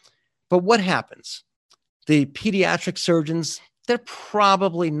 But what happens? The pediatric surgeons, they're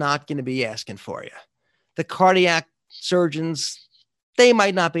probably not going to be asking for you. The cardiac surgeons, they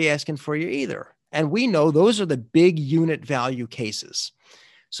might not be asking for you either. And we know those are the big unit value cases.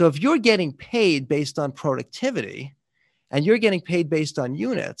 So if you're getting paid based on productivity and you're getting paid based on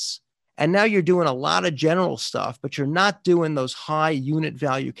units, and now you're doing a lot of general stuff, but you're not doing those high unit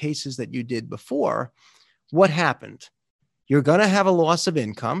value cases that you did before, what happened? You're going to have a loss of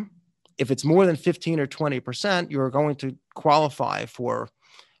income. If it's more than 15 or 20%, you're going to qualify for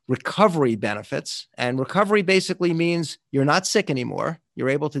recovery benefits. And recovery basically means you're not sick anymore. You're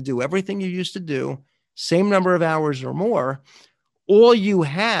able to do everything you used to do, same number of hours or more. All you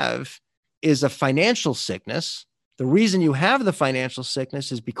have is a financial sickness. The reason you have the financial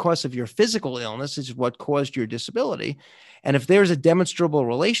sickness is because of your physical illness, is what caused your disability. And if there's a demonstrable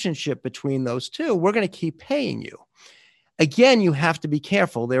relationship between those two, we're going to keep paying you. Again, you have to be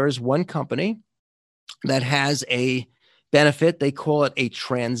careful. There is one company that has a benefit. They call it a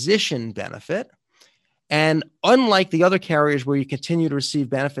transition benefit. And unlike the other carriers where you continue to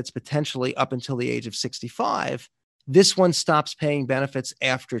receive benefits potentially up until the age of 65, this one stops paying benefits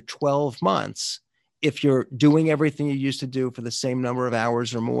after 12 months if you're doing everything you used to do for the same number of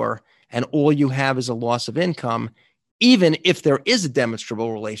hours or more, and all you have is a loss of income, even if there is a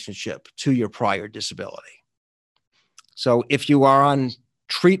demonstrable relationship to your prior disability. So if you are on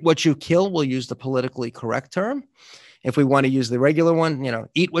treat what you kill, we'll use the politically correct term. If we want to use the regular one,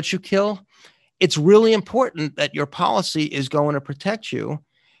 eat what you kill, it's really important that your policy is going to protect you.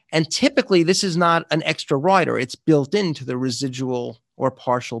 And typically, this is not an extra rider. It's built into the residual or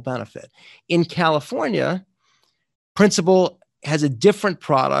partial benefit. In California, Principal has a different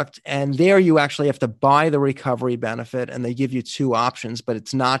product, and there you actually have to buy the recovery benefit, and they give you two options, but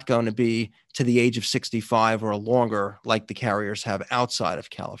it's not going to be to the age of 65 or longer like the carriers have outside of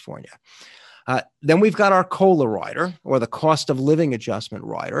California. Then we've got our COLA rider, or the cost of living adjustment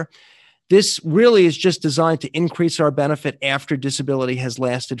rider. This really is just designed to increase our benefit after disability has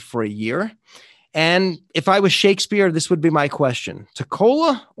lasted for a year. And if I was Shakespeare, this would be my question: to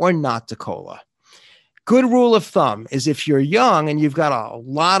COLA or not to COLA? Good rule of thumb is if you're young and you've got a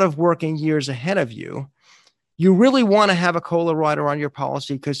lot of working years ahead of you, you really want to have a COLA rider on your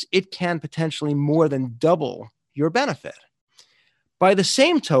policy because it can potentially more than double your benefit. By the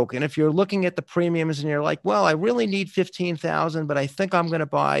same token, if you're looking at the premiums and you're like, well, I really need 15,000, but I think I'm going to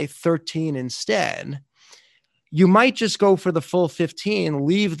buy 13 instead, you might just go for the full 15,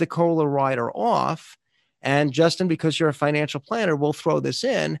 leave the COLA rider off. And Justin, because you're a financial planner, we'll throw this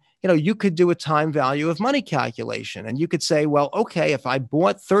in. You could do a time value of money calculation, and you could say, well, okay, if I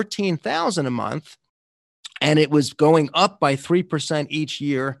bought 13,000 a month and it was going up by 3% each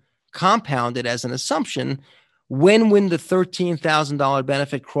year, compounded as an assumption, when would the $13,000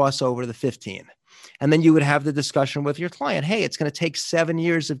 benefit cross over to the 15? And then you would have the discussion with your client. Hey, it's going to take 7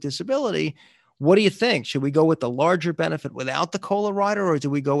 years of disability. What do you think? Should we go with the larger benefit without the COLA rider, or do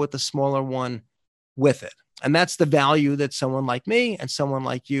we go with the smaller one with it? And that's the value that someone like me and someone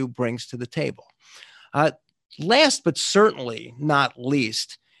like you brings to the table. Last, but certainly not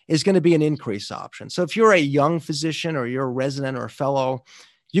least, is going to be an increase option. So if you're a young physician or you're a resident or a fellow,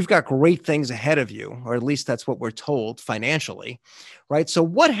 you've got great things ahead of you, or at least that's what we're told financially, right? So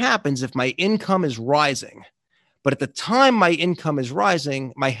what happens if my income is rising, but at the time my income is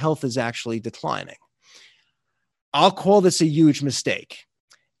rising, my health is actually declining? I'll call this a huge mistake.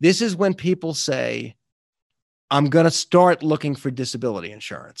 This is when people say, I'm going to start looking for disability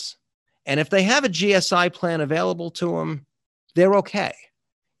insurance. And if they have a GSI plan available to them, they're okay.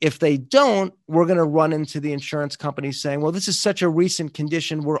 If they don't, we're going to run into the insurance company saying, well, this is such a recent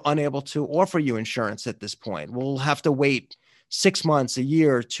condition, we're unable to offer you insurance at this point. We'll have to wait 6 months, a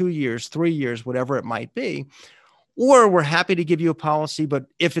year, 2 years, 3 years, whatever it might be. Or we're happy to give you a policy, but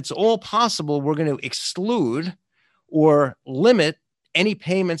if it's all possible, we're going to exclude or limit any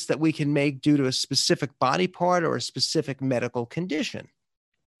payments that we can make due to a specific body part or a specific medical condition.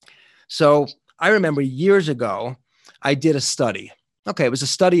 So I remember years ago, I did a study. Okay, it was a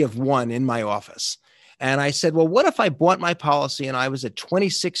study of one in my office. And I said, well, what if I bought my policy and I was a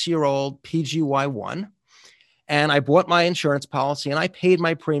 26-year-old PGY1, and I bought my insurance policy and I paid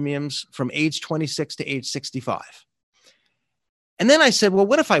my premiums from age 26 to age 65. And then I said, well,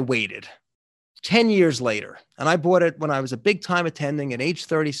 what if I waited 10 years later and I bought it when I was a big time attending at age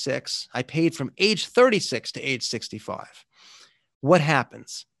 36, I paid from age 36 to age 65. What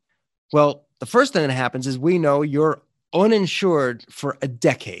happens? Well, the first thing that happens is we know you're uninsured for a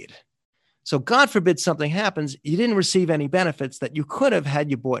decade. So God forbid something happens, you didn't receive any benefits that you could have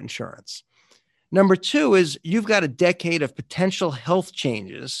had you bought insurance. Number two is you've got a decade of potential health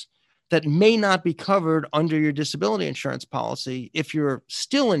changes that may not be covered under your disability insurance policy if you're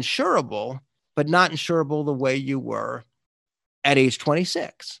still insurable, but not insurable the way you were at age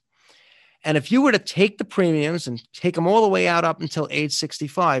 26. And if you were to take the premiums and take them all the way out up until age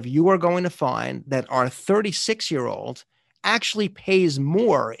 65, you are going to find that our 36-year-old actually pays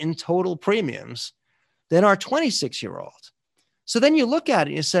more in total premiums than our 26-year-old. So then you look at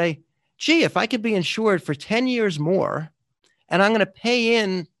it and you say, gee, if I could be insured for 10 years more and I'm going to pay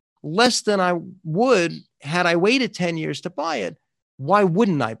in less than I would had I waited 10 years to buy it, why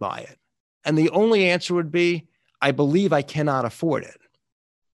wouldn't I buy it? And the only answer would be, I believe I cannot afford it.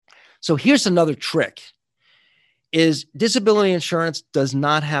 So here's another trick, is disability insurance does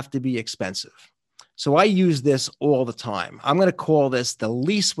not have to be expensive. So I use this all the time. I'm going to call this the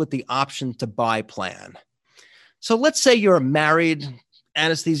lease with the option to buy plan. So let's say you're a married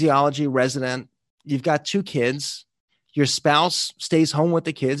anesthesiology resident. You've got 2 kids. Your spouse stays home with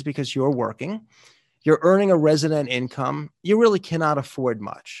the kids because you're working. You're earning a resident income. You really cannot afford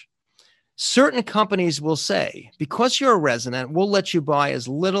much. Certain companies will say, because you're a resident, we'll let you buy as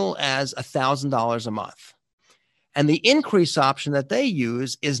little as $1,000 a month. And the increase option that they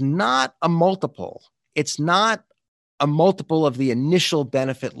use is not a multiple. It's not a multiple of the initial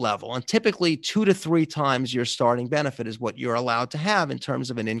benefit level. And typically 2 to 3 times your starting benefit is what you're allowed to have in terms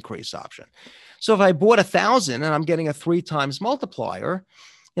of an increase option. So if I bought 1,000 and I'm getting a 3 times multiplier,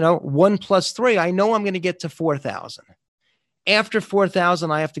 1 plus 3, I know I'm going to get to 4,000. After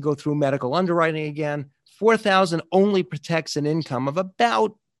 4,000, I have to go through medical underwriting again. 4,000 only protects an income of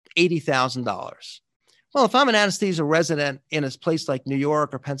about $80,000. Well, if I'm an anesthesia resident in a place like New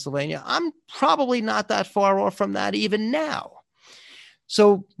York or Pennsylvania, I'm probably not that far off from that even now.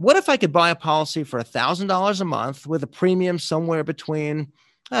 So what if I could buy a policy for $1,000 a month with a premium somewhere between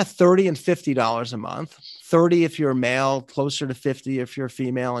 $30 and $50 a month, 30 if you're a male, closer to 50 if you're a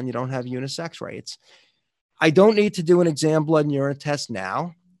female and you don't have unisex rates. I don't need to do an exam, blood, and urine test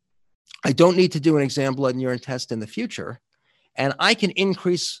now. I don't need to do an exam, blood, and urine test in the future. And I can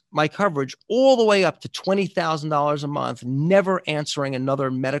increase my coverage all the way up to $20,000 a month, never answering another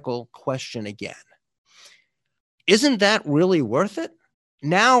medical question again. Isn't that really worth it?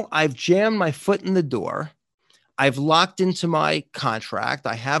 Now I've jammed my foot in the door. I've locked into my contract.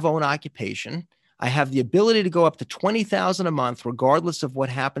 I have own occupation. I have the ability to go up to $20,000 a month, regardless of what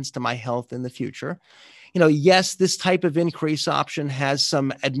happens to my health in the future. Yes, this type of increase option has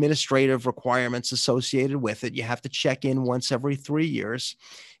some administrative requirements associated with it. You have to check in once every 3 years.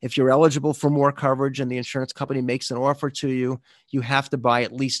 If you're eligible for more coverage and the insurance company makes an offer to you, you have to buy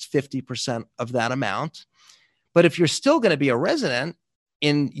at least 50% of that amount. But if you're still going to be a resident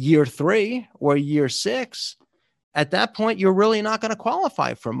in year 3 or year 6, at that point, you're really not going to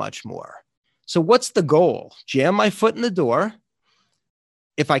qualify for much more. So what's the goal? Jam my foot in the door.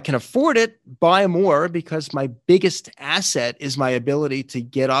 If I can afford it, buy more, because my biggest asset is my ability to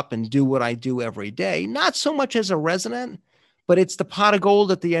get up and do what I do every day. Not so much as a resident, but it's the pot of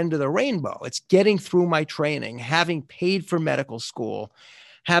gold at the end of the rainbow. It's getting through my training, having paid for medical school,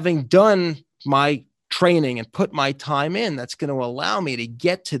 having done my training and put my time in. That's going to allow me to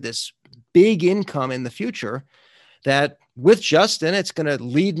get to this big income in the future that with Justin, it's going to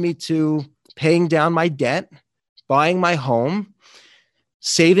lead me to paying down my debt, buying my home,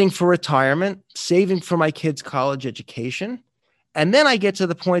 saving for retirement, saving for my kids' college education. And then I get to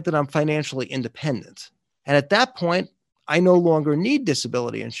the point that I'm financially independent. And at that point, I no longer need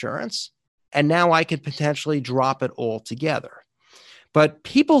disability insurance. And now I could potentially drop it altogether. But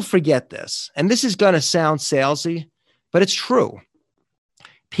people forget this. And this is going to sound salesy, but it's true.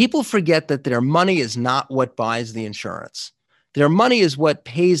 People forget that their money is not what buys the insurance. Their money is what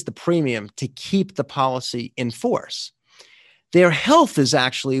pays the premium to keep the policy in force. Their health is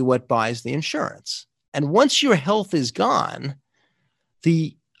actually what buys the insurance. And once your health is gone,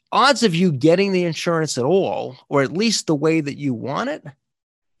 the odds of you getting the insurance at all, or at least the way that you want it,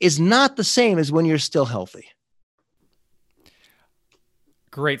 is not the same as when you're still healthy.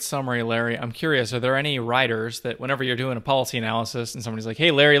 Great summary, Larry. I'm curious, are there any riders that whenever you're doing a policy analysis and somebody's like, hey,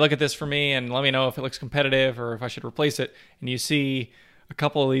 Larry, look at this for me and let me know if it looks competitive or if I should replace it, and you see a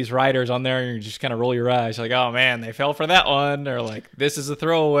couple of these riders on there and you just kind of roll your eyes like, oh man, they fell for that one, or like, this is a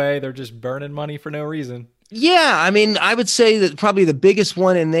throwaway, they're just burning money for no reason? Yeah, I mean, I would say that probably the biggest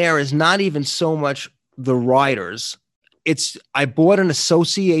one in there is not even so much the riders. I bought an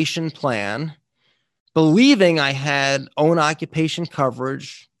association plan believing I had own occupation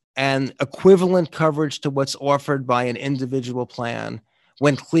coverage and equivalent coverage to what's offered by an individual plan,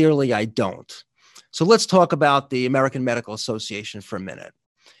 when clearly I don't. So let's talk about the American Medical Association for a minute,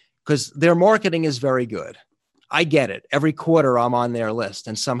 because their marketing is very good. I get it. Every quarter I'm on their list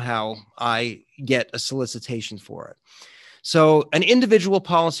and somehow I get a solicitation for it. So an individual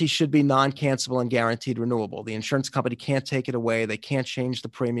policy should be non-cancelable and guaranteed renewable. The insurance company can't take it away. They can't change the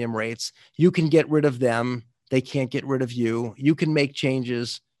premium rates. You can get rid of them. They can't get rid of you. You can make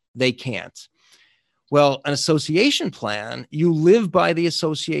changes. They can't. Well, an association plan, you live by the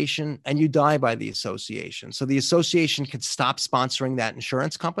association and you die by the association. So the association could stop sponsoring that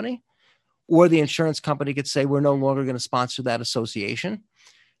insurance company, or the insurance company could say, we're no longer going to sponsor that association.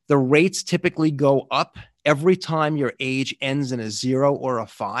 The rates typically go up every time your age ends in a 0 or a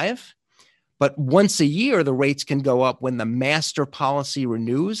 5. But once a year, the rates can go up when the master policy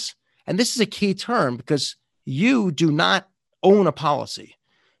renews. And this is a key term because you do not own a policy.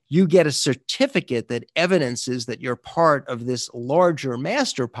 You get a certificate that evidences that you're part of this larger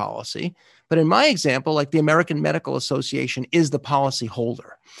master policy. But in my example, like the American Medical Association is the policy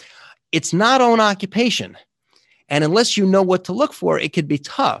holder. It's not own occupation. And unless you know what to look for, it could be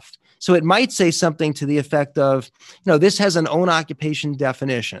tough. So it might say something to the effect of, this has an own occupation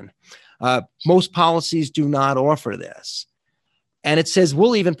definition. Most policies do not offer this. And it says,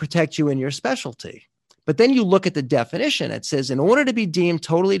 we'll even protect you in your specialty. But then you look at the definition. It says, in order to be deemed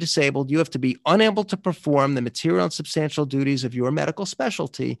totally disabled, you have to be unable to perform the material and substantial duties of your medical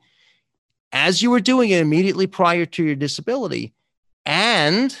specialty as you were doing it immediately prior to your disability,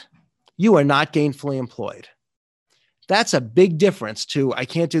 and you are not gainfully employed. That's a big difference to, I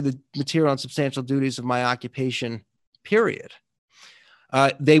can't do the material and substantial duties of my occupation, period.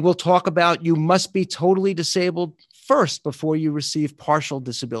 They will talk about you must be totally disabled first before you receive partial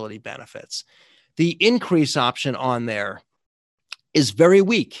disability benefits. The increase option on there is very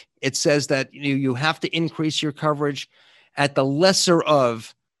weak. It says that you have to increase your coverage at the lesser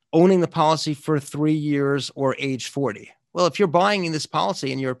of owning the policy for 3 years or age 40. Well, if you're buying this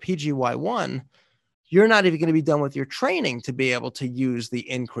policy and you're a PGY1, you're not even going to be done with your training to be able to use the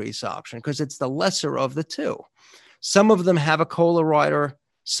increase option because it's the lesser of the two. Some of them have a COLA rider,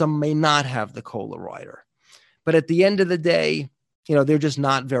 some may not have the COLA rider. But at the end of the day, they're just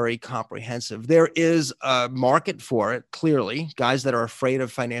not very comprehensive. There is a market for it, clearly. Guys that are afraid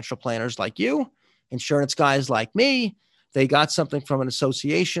of financial planners like you, insurance guys like me, they got something from an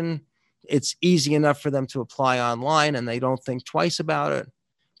association. It's easy enough for them to apply online and they don't think twice about it.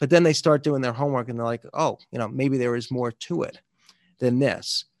 But then they start doing their homework and they're like, oh, maybe there is more to it than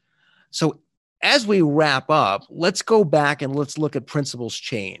this. So as we wrap up, let's go back and let's look at Principal's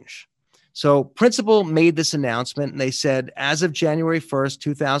change. So Principal made this announcement and they said, as of January 1st,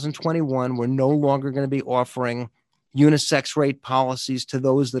 2021, we're no longer going to be offering unisex rate policies to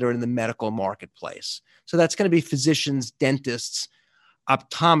those that are in the medical marketplace. So that's going to be physicians, dentists,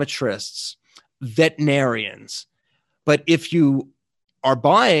 optometrists, veterinarians. But if you are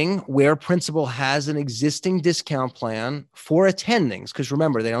buying where Principal has an existing discount plan for attendings, because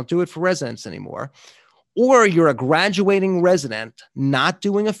remember, they don't do it for residents anymore, or you're a graduating resident not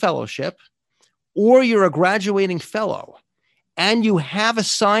doing a fellowship, or you're a graduating fellow and you have a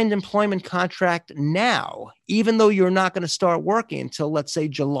signed employment contract now, even though you're not going to start working until, let's say,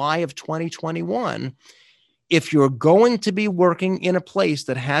 July of 2021, if you're going to be working in a place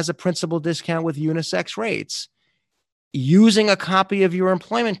that has a Principal discount with unisex rates, using a copy of your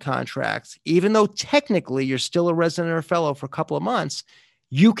employment contract, even though technically you're still a resident or fellow for a couple of months,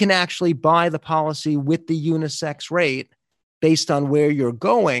 you can actually buy the policy with the unisex rate based on where you're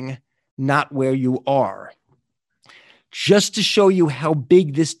going, not where you are. Just to show you how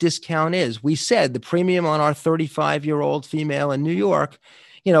big this discount is, we said the premium on our 35-year-old female in New York,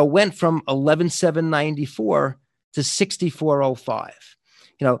 went from $11,794 to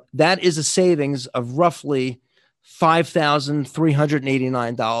 $6,405. That is a savings of roughly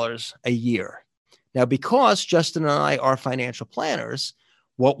 $5,389 a year. Now, because Justin and I are financial planners,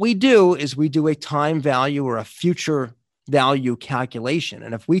 what we do is we do a time value or a future value calculation.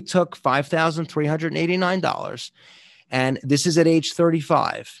 And if we took $5,389, and this is at age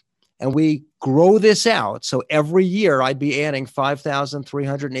 35, and we grow this out, so every year I'd be adding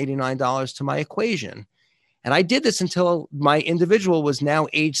 $5,389 to my equation. And I did this until my individual was now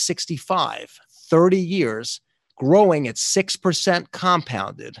age 65, 30 years, growing at 6%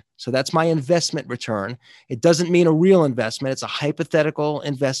 compounded. So that's my investment return. It doesn't mean a real investment. It's a hypothetical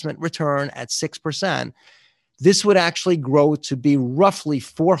investment return at 6%. This would actually grow to be roughly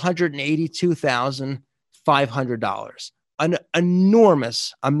 $482,500, an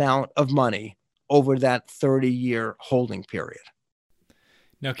enormous amount of money over that 30-year holding period.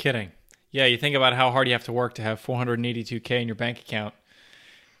 No kidding. Yeah, you think about how hard you have to work to have $482K in your bank account.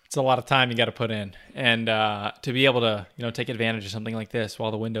 It's a lot of time you got to put in, and to be able to, take advantage of something like this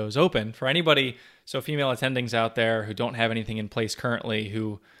while the window is open for anybody. So female attendings out there who don't have anything in place currently,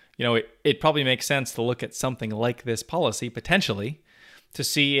 who, it probably makes sense to look at something like this policy potentially to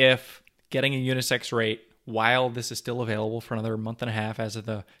see if getting a unisex rate while this is still available for another month and a half as of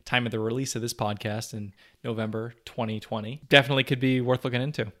the time of the release of this podcast in November 2020 definitely could be worth looking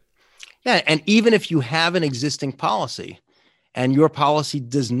into. Yeah, and even if you have an existing policy, and your policy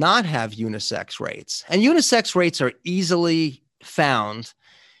does not have unisex rates. And unisex rates are easily found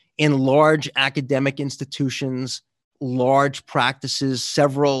in large academic institutions, large practices,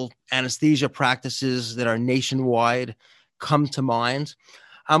 several anesthesia practices that are nationwide come to mind.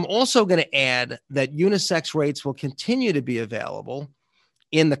 I'm also going to add that unisex rates will continue to be available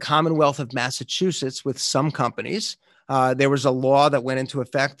in the Commonwealth of Massachusetts with some companies. There was a law that went into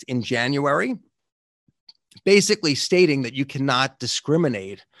effect in January, basically stating that you cannot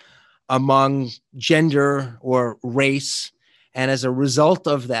discriminate among gender or race. And as a result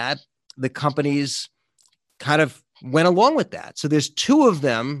of that, the companies kind of went along with that. So there's 2 of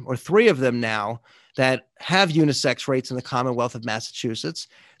them or 3 of them now that have unisex rates in the Commonwealth of Massachusetts.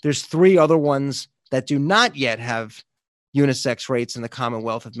 There's 3 other ones that do not yet have unisex rates in the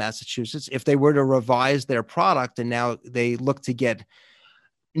Commonwealth of Massachusetts. If they were to revise their product and now they look to get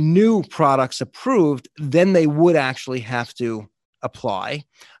new products approved, then they would actually have to apply.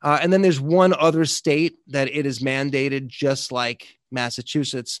 And then there's one other state that it is mandated, just like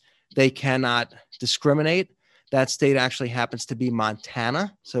Massachusetts, they cannot discriminate. That state actually happens to be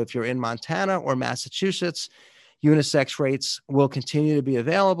Montana. So if you're in Montana or Massachusetts, unisex rates will continue to be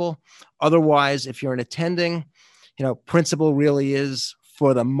available. Otherwise, if you're an attending, principal really is,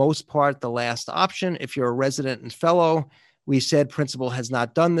 for the most part, the last option. If you're a resident and fellow, we said principal has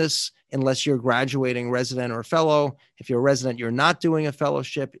not done this unless you're graduating resident or fellow. If you're a resident, you're not doing a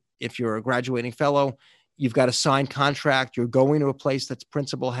fellowship. If you're a graduating fellow, you've got a signed contract. You're going to a place that's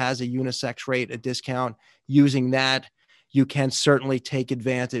principal has a unisex rate, a discount. Using that, you can certainly take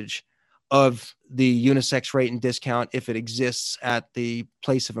advantage of the unisex rate and discount if it exists at the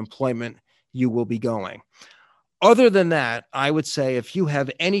place of employment you will be going. Other than that, I would say if you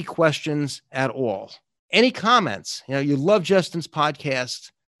have any questions at all, any comments, you love Justin's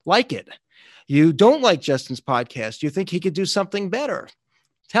podcast, like it. You don't like Justin's podcast, you think he could do something better.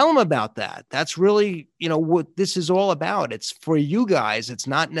 Tell him about that. That's really, what this is all about. It's for you guys. It's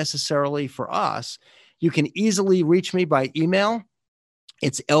not necessarily for us. You can easily reach me by email.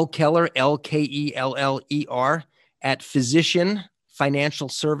 It's lkeller, LKELLER, at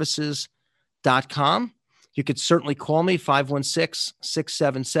physicianfinancialservices.com. You could certainly call me,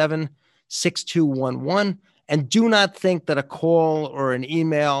 516-677-6211. And do not think that a call or an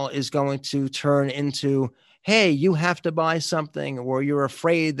email is going to turn into, hey, you have to buy something, or you're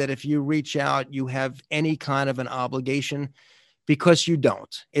afraid that if you reach out, you have any kind of an obligation, because you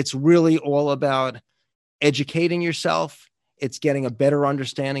don't. It's really all about educating yourself. It's getting a better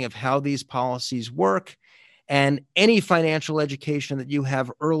understanding of how these policies work. And any financial education that you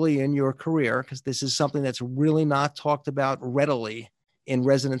have early in your career, because this is something that's really not talked about readily in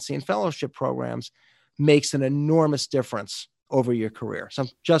residency and fellowship programs, makes an enormous difference over your career. So,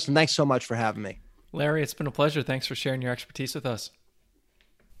 Justin, thanks so much for having me. Larry, it's been a pleasure. Thanks for sharing your expertise with us.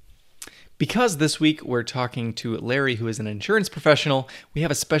 Because this week we're talking to Larry, who is an insurance professional, we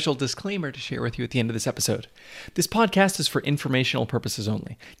have a special disclaimer to share with you at the end of this episode. This podcast is for informational purposes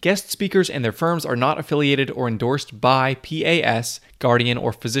only. Guest speakers and their firms are not affiliated or endorsed by PAS, Guardian,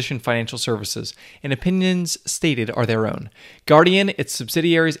 or Physician Financial Services, and opinions stated are their own. Guardian, its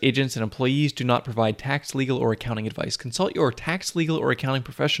subsidiaries, agents, and employees do not provide tax, legal, or accounting advice. Consult your tax, legal, or accounting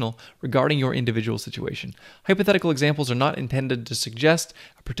professional regarding your individual situation. Hypothetical examples are not intended to suggest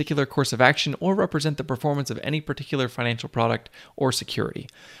a particular course of action or represent the performance of any particular financial product or security.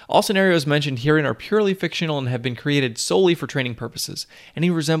 All scenarios mentioned herein are purely fictional and have been created solely for training purposes. Any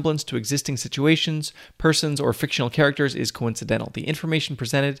resemblance to existing situations, persons, or fictional characters is coincidental. The information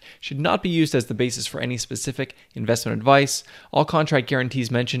presented should not be used as the basis for any specific investment advice. All contract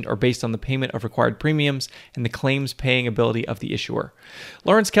guarantees mentioned are based on the payment of required premiums and the claims paying ability of the issuer.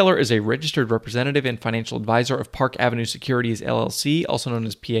 Lawrence Keller is a registered representative and financial advisor of Park Avenue Securities LLC, also known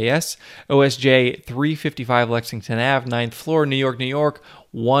as PAS, OSJ 355 Lexington Ave, 9th floor, New York, New York,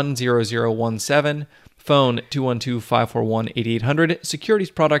 10017. Phone 212-541-8800.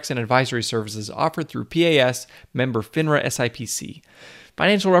 Securities products and advisory services offered through PAS, member FINRA SIPC.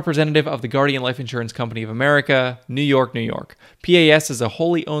 Financial representative of the Guardian Life Insurance Company of America, New York, New York. PAS is a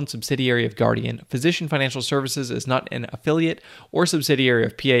wholly owned subsidiary of Guardian. Physician Financial Services is not an affiliate or subsidiary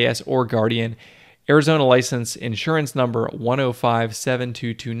of PAS or Guardian. Arizona license insurance number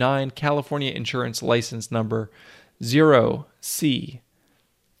 1057229, California insurance license number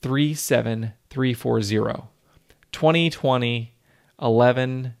 0C37340. 2020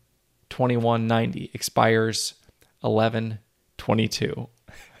 11/21/90 expires 11/22.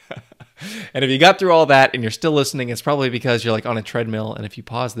 And if you got through all that and you're still listening, it's probably because you're like on a treadmill, and if you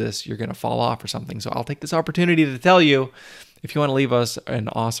pause this, you're going to fall off or something. So I'll take this opportunity to tell you, if you want to leave us an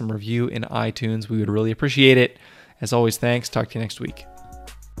awesome review in iTunes, we would really appreciate it. As always, thanks. Talk to you next week.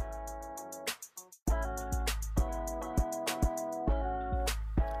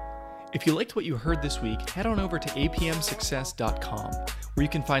 If you liked what you heard this week, head on over to apmsuccess.com, where you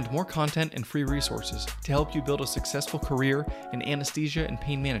can find more content and free resources to help you build a successful career in anesthesia and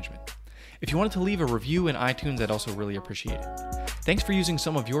pain management. If you wanted to leave a review in iTunes, I'd also really appreciate it. Thanks for using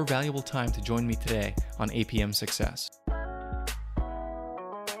some of your valuable time to join me today on APM Success.